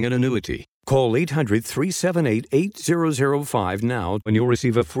buying an annuity. Call 800-378-8005 now and you'll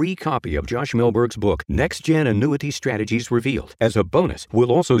receive a free copy of Josh Melberg's book, Next Gen Annuity Strategies Revealed. As a bonus,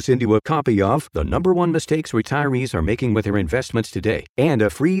 we'll also send you a copy of The #1 Mistakes Retirees Are Making with Their Investments Today and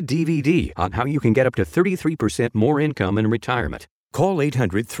a free DVD on how you can get up to 33% more income in retirement. Call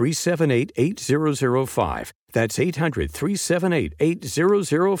 800-378-8005. That's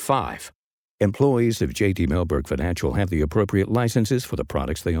 800-378-8005. Employees of J.D. Melberg Financial have the appropriate licenses for the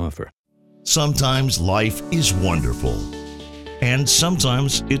products they offer. Sometimes life is wonderful, and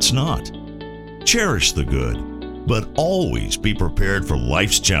sometimes it's not. Cherish the good, but always be prepared for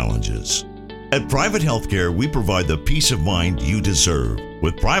life's challenges. At Private Healthcare, we provide the peace of mind you deserve.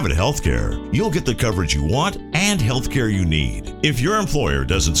 With Private Healthcare, you'll get the coverage you want and healthcare you need. If your employer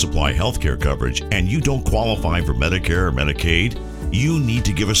doesn't supply healthcare coverage and you don't qualify for Medicare or Medicaid, you need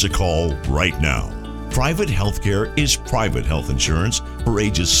to give us a call right now. Private Healthcare is private health insurance for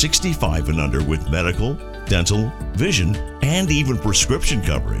ages 65 and under with medical, dental, vision, and even prescription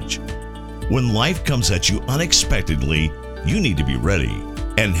coverage. When life comes at you unexpectedly, you need to be ready,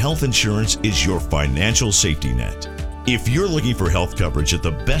 and health insurance is your financial safety net. If you're looking for health coverage at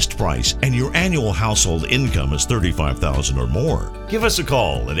the best price and your annual household income is $35,000 or more, give us a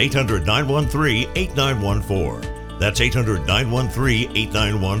call at 800-913-8914. That's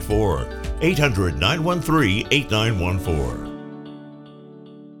 800-913-8914. 800-913-8914.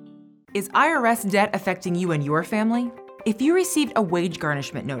 Is IRS debt affecting you and your family? If you received a wage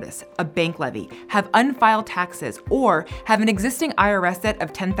garnishment notice, a bank levy, have unfiled taxes, or have an existing IRS debt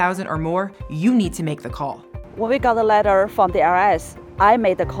of $10,000 or more, you need to make the call. When we got the letter from the IRS, I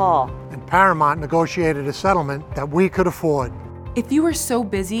made the call. And Paramount negotiated a settlement that we could afford. If you were so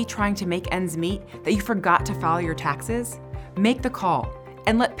busy trying to make ends meet that you forgot to file your taxes, make the call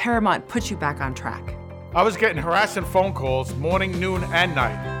and let Paramount put you back on track. I was getting harassing phone calls morning, noon, and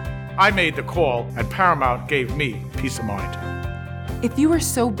night. I made the call, and Paramount gave me peace of mind. If you were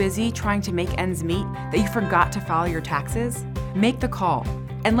so busy trying to make ends meet that you forgot to file your taxes, make the call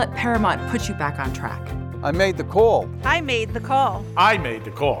and let Paramount put you back on track. I made the call. I made the call. I made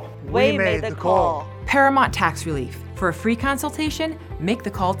the call. We made the call. Paramount Tax Relief. For a free consultation, make the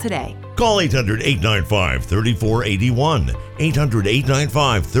call today. Call 800-895-3481.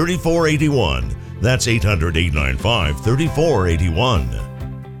 800-895-3481. That's 800-895-3481.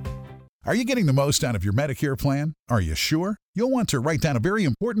 Are you getting the most out of your Medicare plan? Are you sure? You'll want to write down a very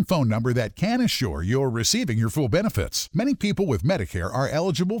important phone number that can assure you're receiving your full benefits. Many people with Medicare are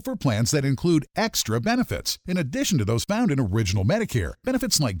eligible for plans that include extra benefits, in addition to those found in Original Medicare.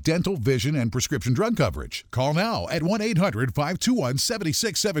 Benefits like dental, vision, and prescription drug coverage. Call now at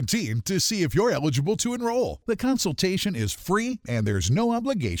 1-800-521-7617 to see if you're eligible to enroll. The consultation is free, and there's no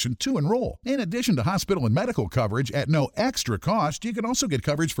obligation to enroll. In addition to hospital and medical coverage at no extra cost, you can also get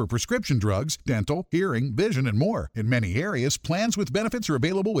coverage for prescription drugs, dental, hearing, vision, and more. In many areas, plans with benefits are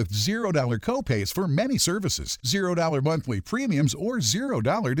available with $0 copays for many services, $0 monthly premiums, or $0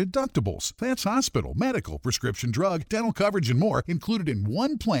 deductibles. That's hospital, medical, prescription drug, dental coverage, and more included in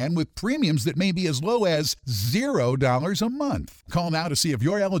one plan with premiums that may be as low as $0 a month. Call now to see if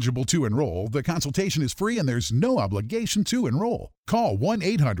you're eligible to enroll. The consultation is free and there's no obligation to enroll. Call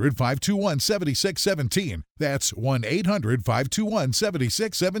 1-800-521-7617. That's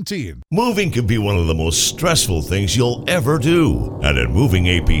 1-800-521-7617. Moving can be one of the most stressful things you'll ever do. And at Moving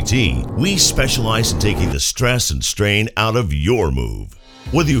APT, we specialize in taking the stress and strain out of your move.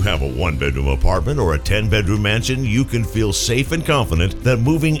 Whether you have a 1-bedroom apartment or a 10-bedroom mansion, you can feel safe and confident that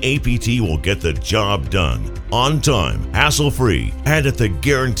Moving APT will get the job done, on time, hassle-free, and at the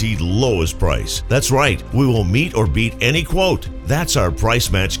guaranteed lowest price. That's right, we will meet or beat any quote. That's our price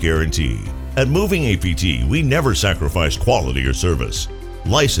match guarantee. At Moving APT, we never sacrifice quality or service.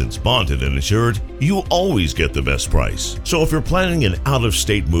 Licensed, bonded, and insured, you always get the best price. So if you're planning an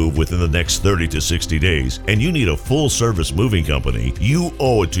out-of-state move within the next 30 to 60 days and you need a full-service moving company, you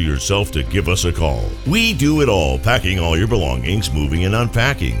owe it to yourself to give us a call. We do it all, packing all your belongings, moving and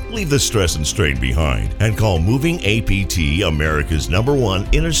unpacking. Leave the stress and strain behind and call Moving APT, America's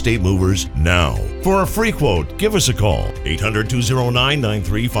 #1 interstate movers, now. For a free quote, give us a call.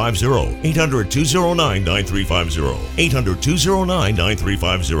 800-209-9350. 800-209-9350. 800-209-9350.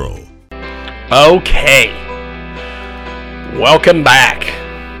 Okay. Welcome back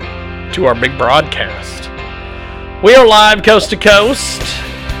to our big broadcast. We are live coast to coast,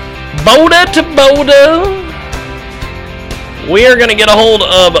 Boda to Boda. We are going to get a hold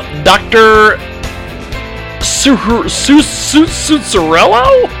of Dr. Suzzarello?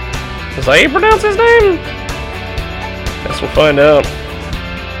 Is that how you pronounce his name? Guess we'll find out.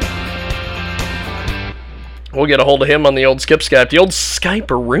 We'll get a hold of him on the old Skype. The old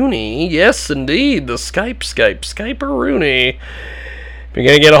Skype-a-rooney. Yes, indeed. The Skype-a-rooney. If you're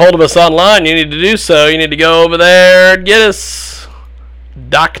going to get a hold of us online, you need to do so. You need to go over there and get us.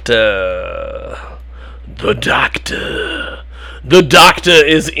 Doctor. The doctor. The doctor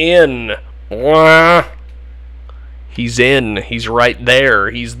is in. He's in. He's right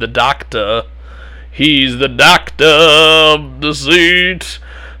there. He's the doctor. He's the doctor of the seat.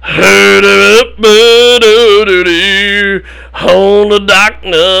 On the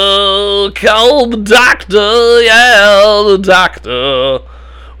doctor, call the doctor, yeah, the doctor.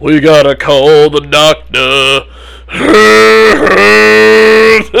 We gotta call the doctor.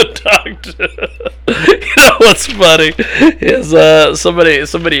 The doctor. You know what's funny is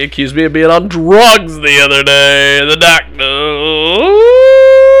somebody accused me of being on drugs the other day. The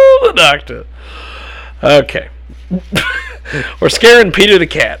doctor. Okay. We're scaring Peter the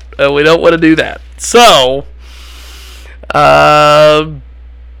cat. We don't want to do that. So,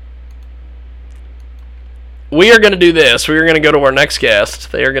 we are going to do this. We are going to go to our next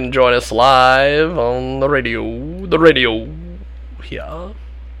guest. They are going to join us live on the radio. Yeah.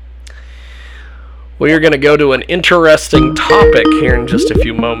 We are going to go to an interesting topic here in just a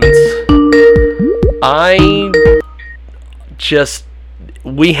few moments.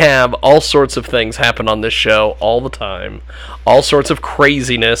 We have all sorts of things happen on this show all the time. All sorts of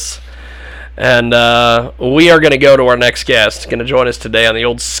craziness. And we are going to go to our next guest. Going to join us today on the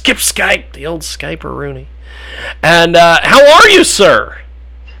old Skype. The old Skype-a-rooney. And how are you, sir?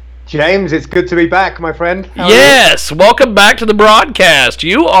 James, it's good to be back, my friend. Yes, welcome back to the broadcast.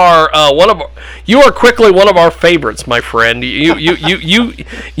 You are quickly one of our favorites, my friend.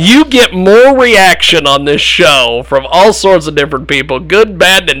 You get more reaction on this show from all sorts of different people, good,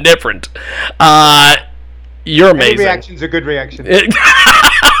 bad, and indifferent. You're amazing. Any reaction's a good reaction.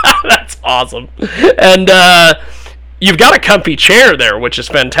 That's awesome. And you've got a comfy chair there, which is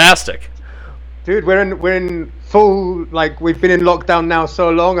fantastic. Dude, we're in full, we've been in lockdown now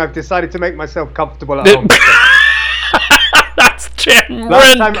so long, I've decided to make myself comfortable at home.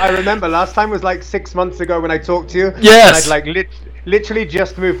 Last time was like 6 months ago when I talked to you. Yes. And I'd like literally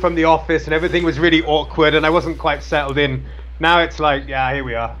just moved from the office and everything was really awkward and I wasn't quite settled in. Now it's like, yeah, here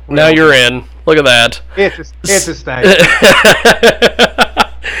we are. Now you're in. Look at that. Here to stay.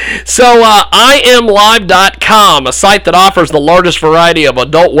 So, IMLIVE.com, a site that offers the largest variety of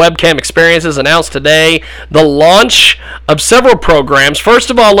adult webcam experiences, announced today the launch of several programs.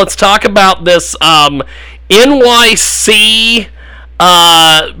 First of all, let's talk about this NYC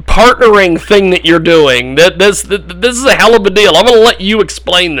partnering thing that you're doing. This is a hell of a deal. I'm going to let you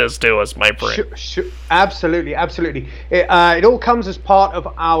explain this to us, my friend. Sure. Absolutely. It all comes as part of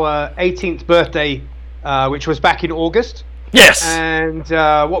our 18th birthday, which was back in August. Yes. And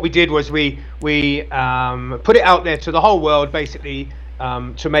what we did was we put it out there to the whole world, basically,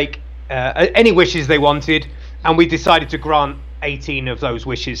 to make any wishes they wanted, and we decided to grant 18 of those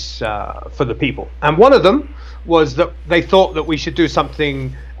wishes for the people. And one of them was that they thought that we should do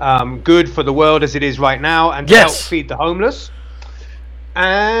something good for the world as it is right now, and to help feed the homeless.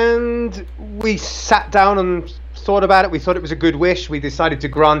 And we sat down and thought about it. We thought it was a good wish. We decided to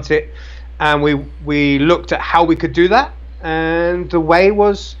grant it, and we looked at how we could do that. And the way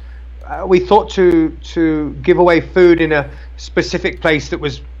was, we thought to give away food in a specific place that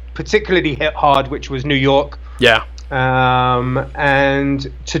was particularly hit hard, which was New York. Yeah.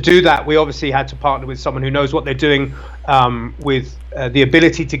 And to do that, we obviously had to partner with someone who knows what they're doing with the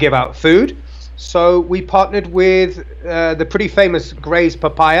ability to give out food. So we partnered with the pretty famous Gray's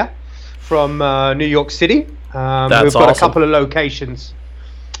Papaya from New York City. We've got a couple of locations.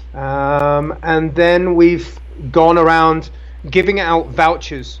 And then we've gone around giving out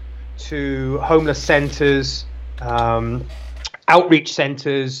vouchers to homeless centers, outreach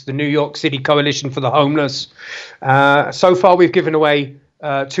centers, the New York City Coalition for the Homeless. So far, we've given away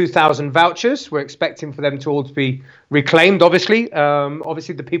 2,000 vouchers. We're expecting for them to all be reclaimed, obviously.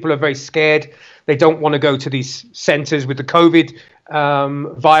 Obviously, the people are very scared. They don't want to go to these centers with the COVID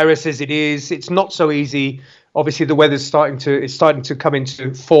virus as it is. It's not so easy. Obviously, the weather's starting to come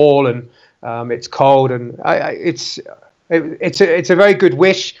into fall, and it's cold, and it's a very good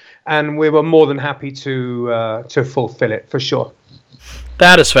wish, and we were more than happy to fulfill it for sure.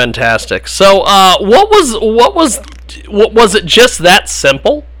 That is fantastic. So, what was it? Just that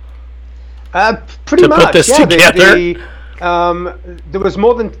simple? Pretty much. To put this together. There was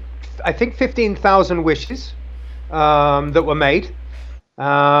more than, I think, 15,000 wishes that were made.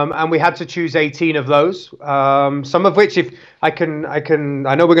 And we had to choose 18 of those. Some of which, if I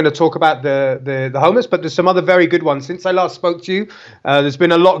know we're going to talk about the homeless, but there's some other very good ones. Since I last spoke to you, there's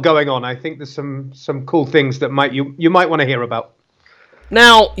been a lot going on. I think there's some cool things that you might want to hear about.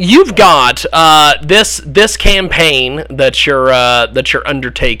 Now you've got this campaign that you're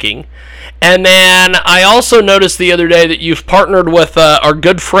undertaking, and then I also noticed the other day that you've partnered with our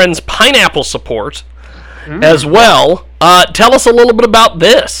good friends Pineapple Support as well. Tell us a little bit about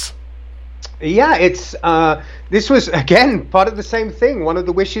this. Yeah, this was again part of the same thing. One of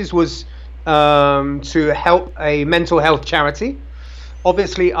the wishes was to help a mental health charity.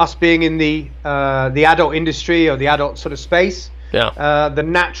 Obviously, us being in the adult industry or the adult sort of space, the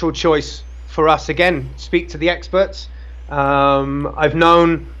natural choice for us, again, speak to the experts. I've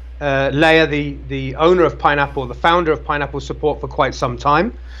known Leah, the owner of Pineapple, the founder of Pineapple Support, for quite some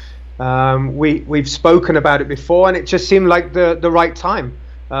time. We've spoken about it before, and it just seemed like the right time.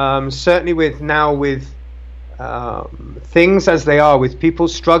 Certainly with things as they are, with people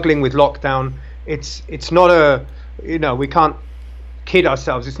struggling with lockdown, it's not we can't kid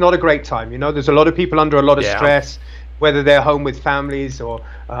ourselves. It's not a great time. There's a lot of people under a lot of stress, whether they're home with families or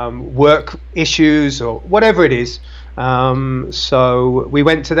work issues or whatever it is. So we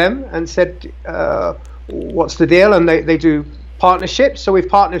went to them and said, what's the deal? And they do partnerships. So we've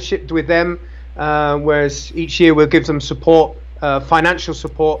partnershipped with them, whereas each year we'll give them support, financial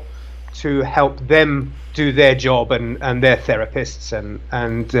support, to help them do their job and their therapists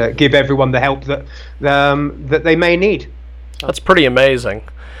and give everyone the help that they may need. That's pretty amazing.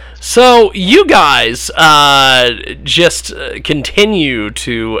 So you guys just continue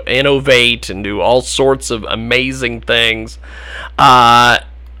to innovate and do all sorts of amazing things.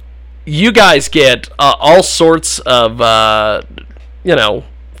 You guys get all sorts of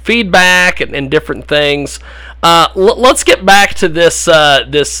feedback and different things. Let's get back to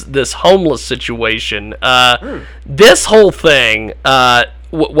this homeless situation. This whole thing.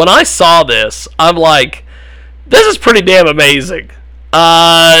 When I saw this, I'm like, this is pretty damn amazing.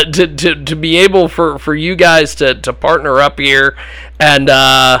 To be able for you guys to partner up here and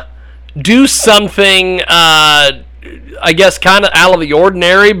do something, I guess, kind of out of the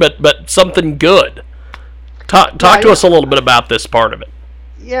ordinary, but something good. Talk to us a little bit about this part of it.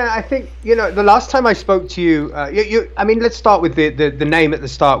 Yeah, I think, the last time I spoke to you, I mean, let's start with the name at the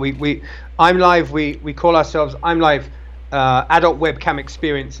start. IMLIVE, we call ourselves IMLIVE Adult Webcam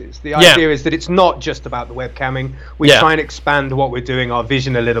Experiences. The idea is that it's not just about the webcamming. We try and expand what we're doing, our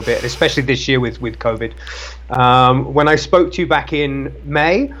vision a little bit, especially this year with COVID. When I spoke to you back in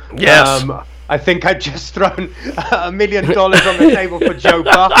May, I think I'd just thrown $1 million on the table for Joe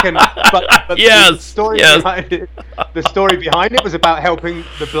Buck, but the story behind it was about helping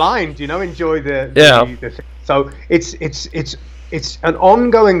the blind, enjoy the thing. So it's an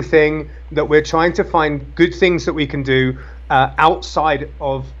ongoing thing that we're trying to find good things that we can do outside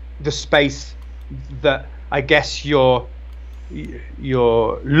of the space that I guess you're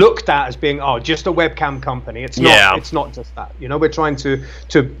looked at as being just a webcam company. It's not. It's not just that. We're trying to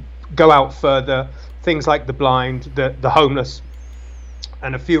go out further. Things like the blind, the homeless,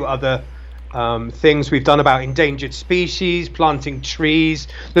 and a few other things we've done about endangered species, planting trees.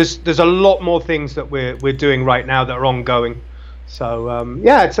 There's a lot more things that we're doing right now that are ongoing. So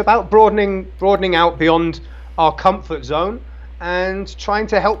it's about broadening out beyond our comfort zone and trying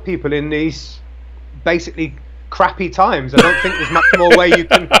to help people in these basically crappy times. I don't think there's much more way you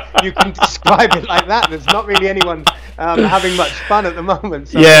can describe it like that. There's not really anyone having much fun at the moment.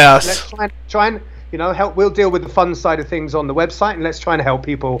 So let's try and help. We'll deal with the fun side of things on the website, and let's try and help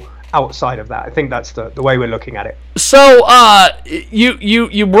people outside of that. I think that's the way we're looking at it. So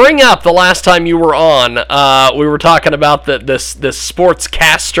you bring up the last time you were on, we were talking about this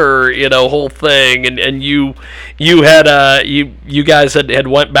sportscaster whole thing, and you guys had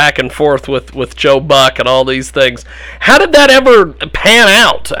went back and forth with Joe Buck and all these things. How did that ever pan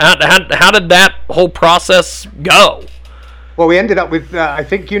out? How did that whole process go? Well, we ended up with, I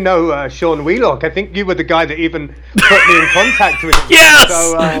think Sean Wheelock. I think you were the guy that even put me in contact with him. Yes!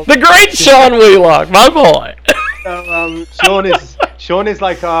 So, the great Sean Wheelock, my boy. So, Sean is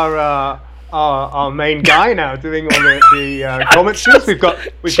like our main guy now, doing all the commentaries. We've got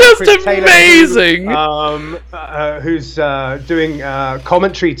Chris amazing. Taylor, who's doing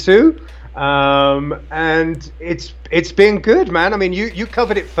commentary too, and it's been good, man. I mean, you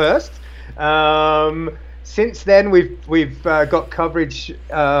covered it first. Since then, we've got coverage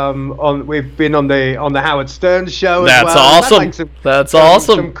we've been on the Howard Stern show. That's as well. Awesome. That's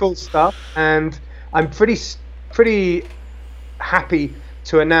awesome. Some cool stuff, and I'm pretty happy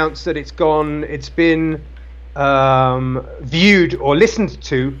to announce that it's been viewed or listened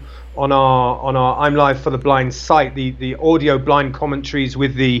to on our IMLIVE for the Blind site. The audio blind commentaries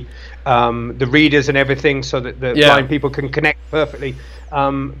with the readers and everything, so that the blind people can connect perfectly.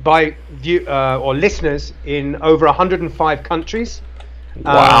 By view or listeners in over 105 countries.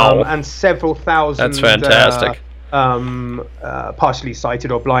 Wow. And several thousand. That's fantastic. Partially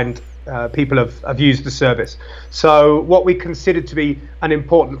sighted or blind people have used the service. So what we considered to be an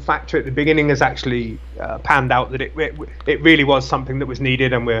important factor at the beginning has actually panned out that it really was something that was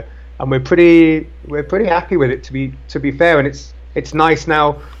needed, and we're pretty happy with it, to be fair. And it's nice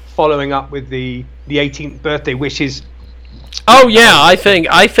now following up with the 18th birthday wishes. Oh yeah, I think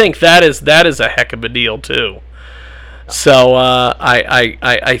that is a heck of a deal too. So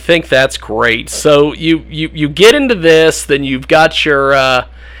I think that's great. So you get into this, then you've got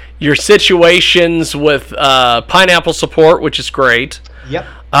your situations with Pineapple Support, which is great. Yep.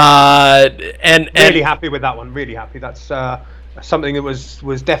 And really happy with that one. Really happy. That's something that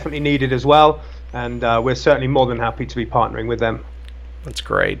was definitely needed as well, and we're certainly more than happy to be partnering with them. That's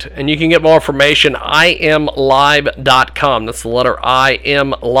great. And you can get more information, IMLIVE.com. That's the letter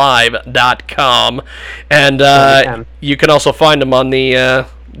IMLIVE.com. And you can also find them on the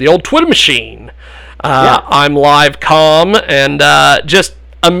old Twitter machine, IMLIVE.com, and just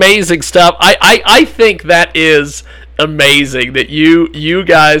amazing stuff. I think that is amazing that you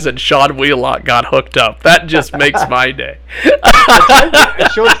guys and Sean Wheelock got hooked up. That just makes my day.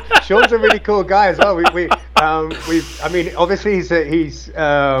 Sean's a really cool guy as well. I mean, obviously he's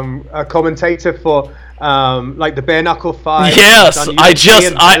a commentator for like the bare knuckle fight. Yes, I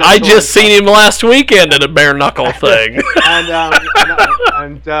just seen him last weekend at a bare knuckle thing.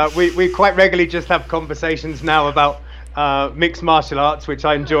 and we quite regularly just have conversations now about mixed martial arts, which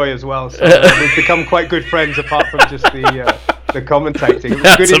I enjoy as well. So we've become quite good friends apart from just the commentating.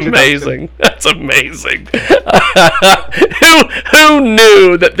 That's amazing. That's amazing. Who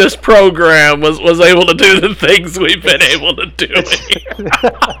knew that this program was able to do the things we've been able to do?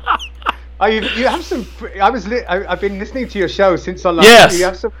 You have some. I've been listening to your show since I last. Yes. You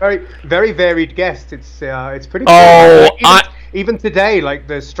have some very, very varied guests. It's pretty. Oh, even today, like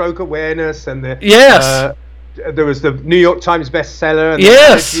the stroke awareness and the there was the New York Times bestseller. And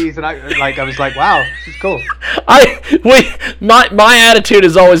yes. And I was like, wow, this is cool. My attitude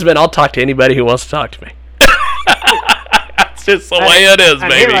has always been, I'll talk to anybody who wants to talk to me. That's just the way it is,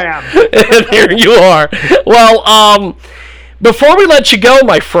 baby. Here I am. And here you are. Well, before we let you go,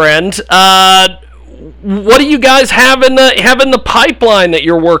 my friend, what do you guys have in the pipeline that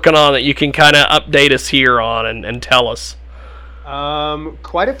you're working on that you can kind of update us here on and tell us?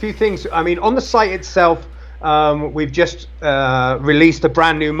 Quite a few things. I mean, on the site itself, we've just released a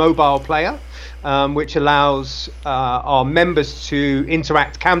brand new mobile player, which allows our members to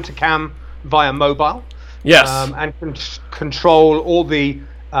interact cam to cam via mobile. Yes. And control all the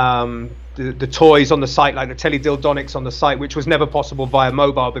toys on the site, like the teledildonics on the site, which was never possible via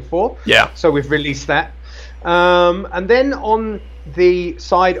mobile before. Yeah. So we've released that. And then on the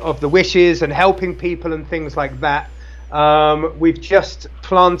side of the wishes and helping people and things like that, we've just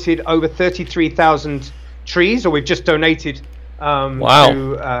planted over 33,000 trees, or we've just donated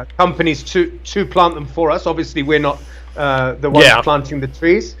to companies to plant them for us. Obviously, we're not the ones planting the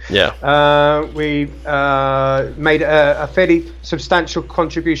trees. Yeah. We made a fairly substantial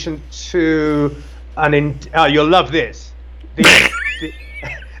contribution to you'll love this.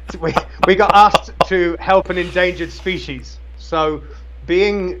 We got asked to help an endangered species. So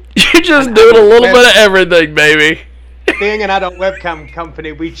you're just doing a little bit of everything, baby. Being an adult webcam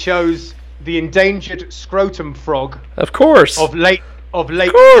company, we chose the endangered scrotum frog. Of course. Of Lake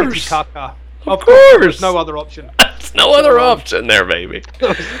Titicaca. Of course. There's no other option. There's no other option there, baby.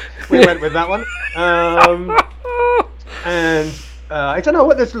 We went with that one. And I don't know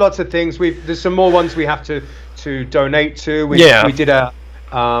what. There's lots of things. There's some more ones we have to donate to. We did a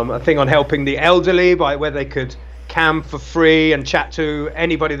thing on helping the elderly where they could cam for free and chat to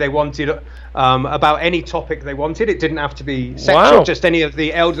anybody they wanted about any topic they wanted. It didn't have to be sexual, just any of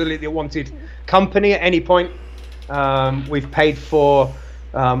the elderly that wanted company at any point. We've paid for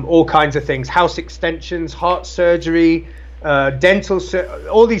all kinds of things: house extensions, heart surgery, dental,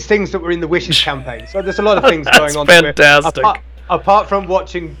 all these things that were in the Wishes campaign. So there's a lot of things going on. Fantastic. Apart from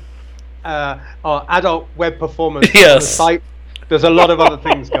watching our adult web performance on the site, there's a lot of other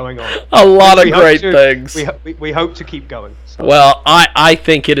things going on. A lot of great things. We hope to keep going. So. Well, I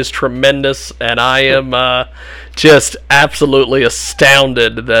think it is tremendous, and I am just absolutely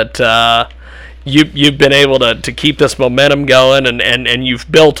astounded that you've been able to keep this momentum going, and you've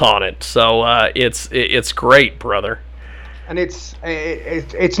built on it. So it's great, brother. And it's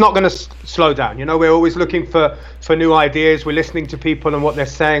not going to slow down. You know, we're always looking for new ideas. We're listening to people and what they're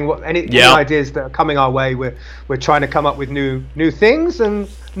saying. Any ideas that are coming our way, we're trying to come up with new things, and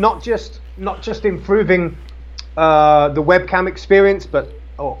not just improving the webcam experience, but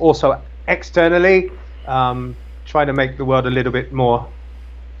also externally, trying to make the world a little bit more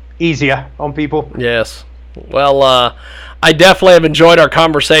easier on people. Yes. Well, I definitely have enjoyed our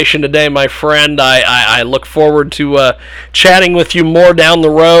conversation today, my friend. I look forward to chatting with you more down the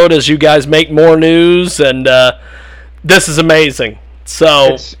road as you guys make more news, and this is amazing.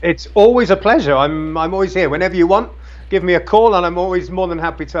 So it's always a pleasure. I'm always here whenever you want. Give me a call, and I'm always more than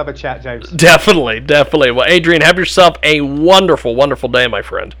happy to have a chat, James. Definitely. Well, Adrian, have yourself a wonderful, wonderful day, my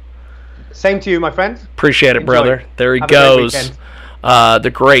friend. Same to you, my friend. Appreciate it, brother. There he goes.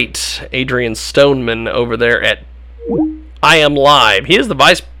 The great Adrian Stoneman over there at IMLIVE. He is the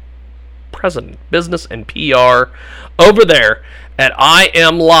Vice President, Business and PR over there at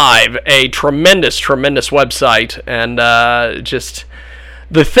IMLIVE, a tremendous, tremendous website. And just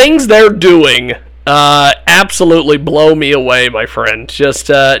the things they're doing absolutely blow me away, my friend. Just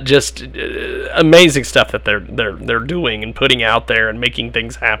amazing stuff that they're doing and putting out there and making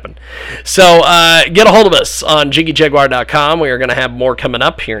things happen. So get a hold of us on JiggyJaguar.com. We are going to have more coming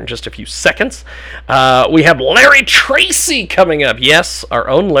up here in just a few seconds. We have Larry Tracy coming up. Yes, our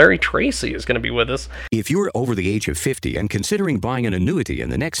own Larry Tracy is going to be with us. If you're over the age of 50 and considering buying an annuity in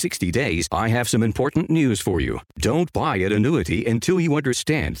the next 60 days, I have some important news for you. Don't buy an annuity until you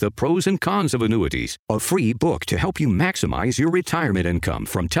understand the pros and cons of annuities. A free book to help you maximize your retirement income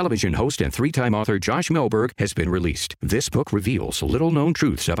from television host and three-time author Josh Melberg has been released. This book reveals little-known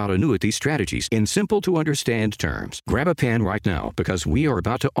truths about annuity strategies in simple-to-understand terms. Grab a pen right now because we are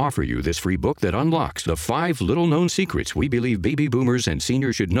about to offer you this free book that unlocks the 5 little-known secrets we believe baby boomers and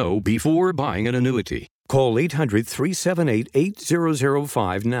seniors should know before buying an annuity. Call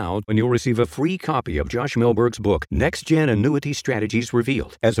 800-378-8005 now and you'll receive a free copy of Josh Melberg's book, Next Gen Annuity Strategies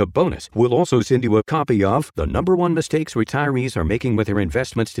Revealed. As a bonus, we'll also send you a copy of The #1 Mistakes Retirees Are Making with Their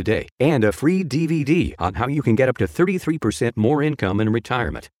Investments Today and a free DVD on how you can get up to 33% more income in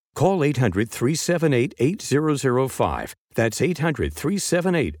retirement. Call 800-378-8005. That's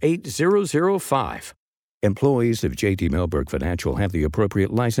 800-378-8005. Employees of J.D. Mellberg Financial have the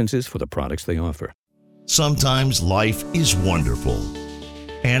appropriate licenses for the products they offer. Sometimes life is wonderful,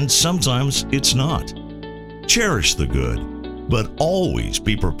 and sometimes it's not. Cherish the good, but always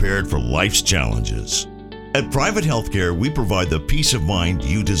be prepared for life's challenges. At Private Healthcare, we provide the peace of mind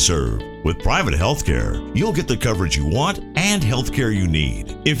you deserve. With Private Healthcare, you'll get the coverage you want and healthcare you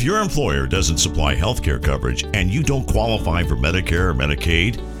need. If your employer doesn't supply healthcare coverage and you don't qualify for Medicare or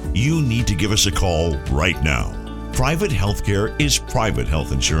Medicaid, you need to give us a call right now. Private Healthcare is private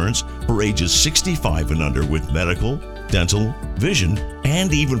health insurance for ages 65 and under with medical, dental, vision,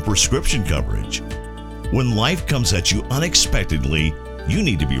 and even prescription coverage. When life comes at you unexpectedly, you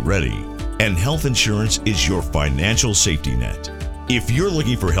need to be ready. And health insurance is your financial safety net. If you're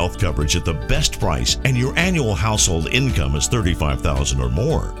looking for health coverage at the best price and your annual household income is $35,000 or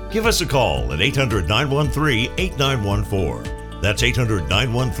more, give us a call at 800-913-8914. That's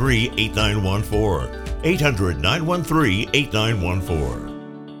 800-913-8914.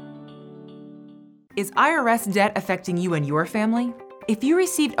 800-913-8914. Is IRS debt affecting you and your family? If you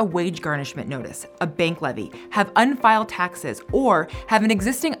received a wage garnishment notice, a bank levy, have unfiled taxes, or have an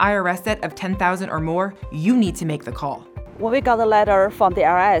existing IRS debt of $10,000 or more, you need to make the call. When we got a letter from the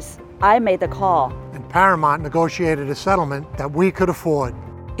IRS, I made the call. And Paramount negotiated a settlement that we could afford.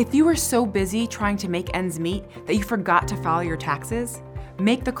 If you were so busy trying to make ends meet that you forgot to file your taxes,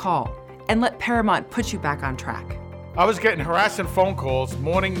 make the call and let Paramount put you back on track. I was getting harassing phone calls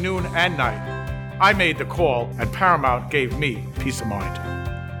morning, noon, and night. I made the call, and Paramount gave me peace of mind.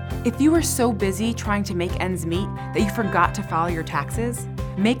 If you were so busy trying to make ends meet that you forgot to file your taxes,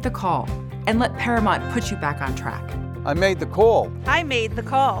 make the call and let Paramount put you back on track. I made the call. I made the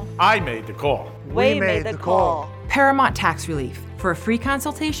call. I made the call. We made the call. Paramount Tax Relief. For a free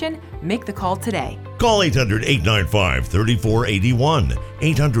consultation, make the call today. Call 800-895-3481.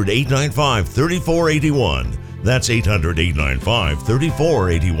 800-895-3481. That's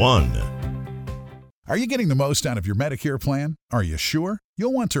 800-895-3481. Are you getting the most out of your Medicare plan? Are you sure?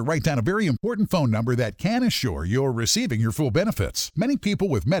 You'll want to write down a very important phone number that can assure you're receiving your full benefits. Many people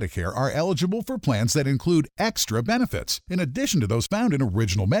with Medicare are eligible for plans that include extra benefits, in addition to those found in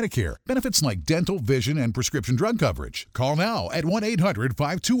original Medicare. Benefits like dental, vision, and prescription drug coverage. Call now at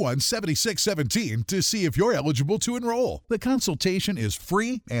 1-800-521-7617 to see if you're eligible to enroll. The consultation is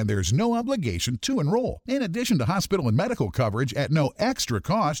free, and there's no obligation to enroll. In addition to hospital and medical coverage at no extra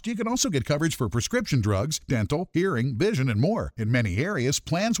cost, you can also get coverage for prescription drugs, dental, hearing, vision, and more. In many areas,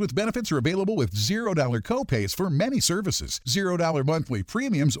 plans with benefits are available with $0 copays for many services, $0 monthly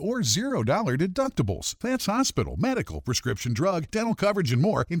premiums, or $0 deductibles. That's hospital, medical, prescription drug, dental coverage, and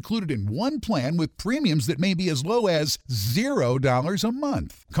more included in one plan with premiums that may be as low as $0 a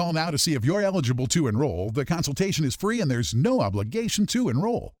month. Call now to see if you're eligible to enroll. The consultation is free and there's no obligation to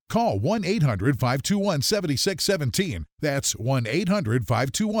enroll. Call 1-800-521-7617. That's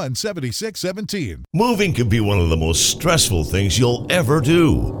 1-800-521-7617. Moving can be one of the most stressful things you'll ever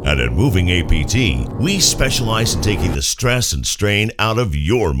do. And at Moving APT, we specialize in taking the stress and strain out of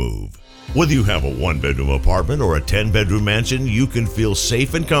your move. Whether you have a 1-bedroom apartment or a 10-bedroom mansion, you can feel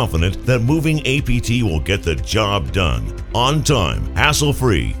safe and confident that Moving APT will get the job done. On time,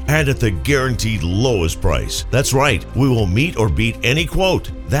 hassle-free, and at the guaranteed lowest price. That's right, we will meet or beat any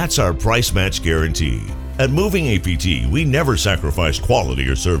quote. That's our price match guarantee. At Moving APT, we never sacrifice quality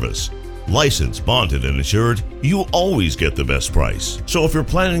or service. Licensed, bonded, and insured, you always get the best price. So if you're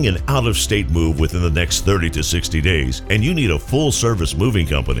planning an out-of-state move within the next 30 to 60 days and you need a full-service moving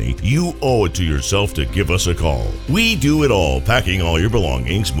company, you owe it to yourself to give us a call. We do it all, packing all your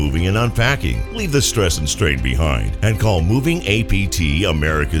belongings, moving and unpacking. Leave the stress and strain behind and call Moving APT,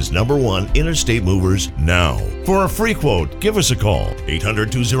 America's #1 interstate movers, now. For a free quote, give us a call.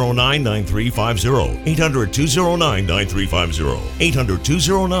 800-209-9350. 800-209-9350.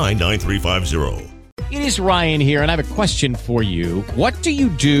 800-209-9350. It is Ryan here, and I have a question for you. What do you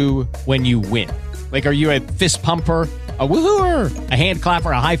do when you win? Like, are you a fist pumper, a woohooer, a hand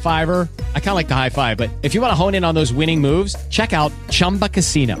clapper, a high fiver? I kind of like the high five, but if you want to hone in on those winning moves, check out Chumba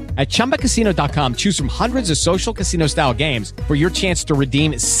Casino. At ChumbaCasino.com, choose from hundreds of social casino-style games for your chance to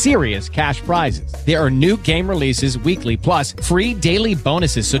redeem serious cash prizes. There are new game releases weekly, plus free daily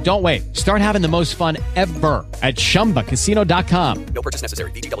bonuses, so don't wait. Start having the most fun ever at ChumbaCasino.com. No purchase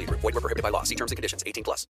necessary. VGW. Void where prohibited by law. See terms and conditions. 18+.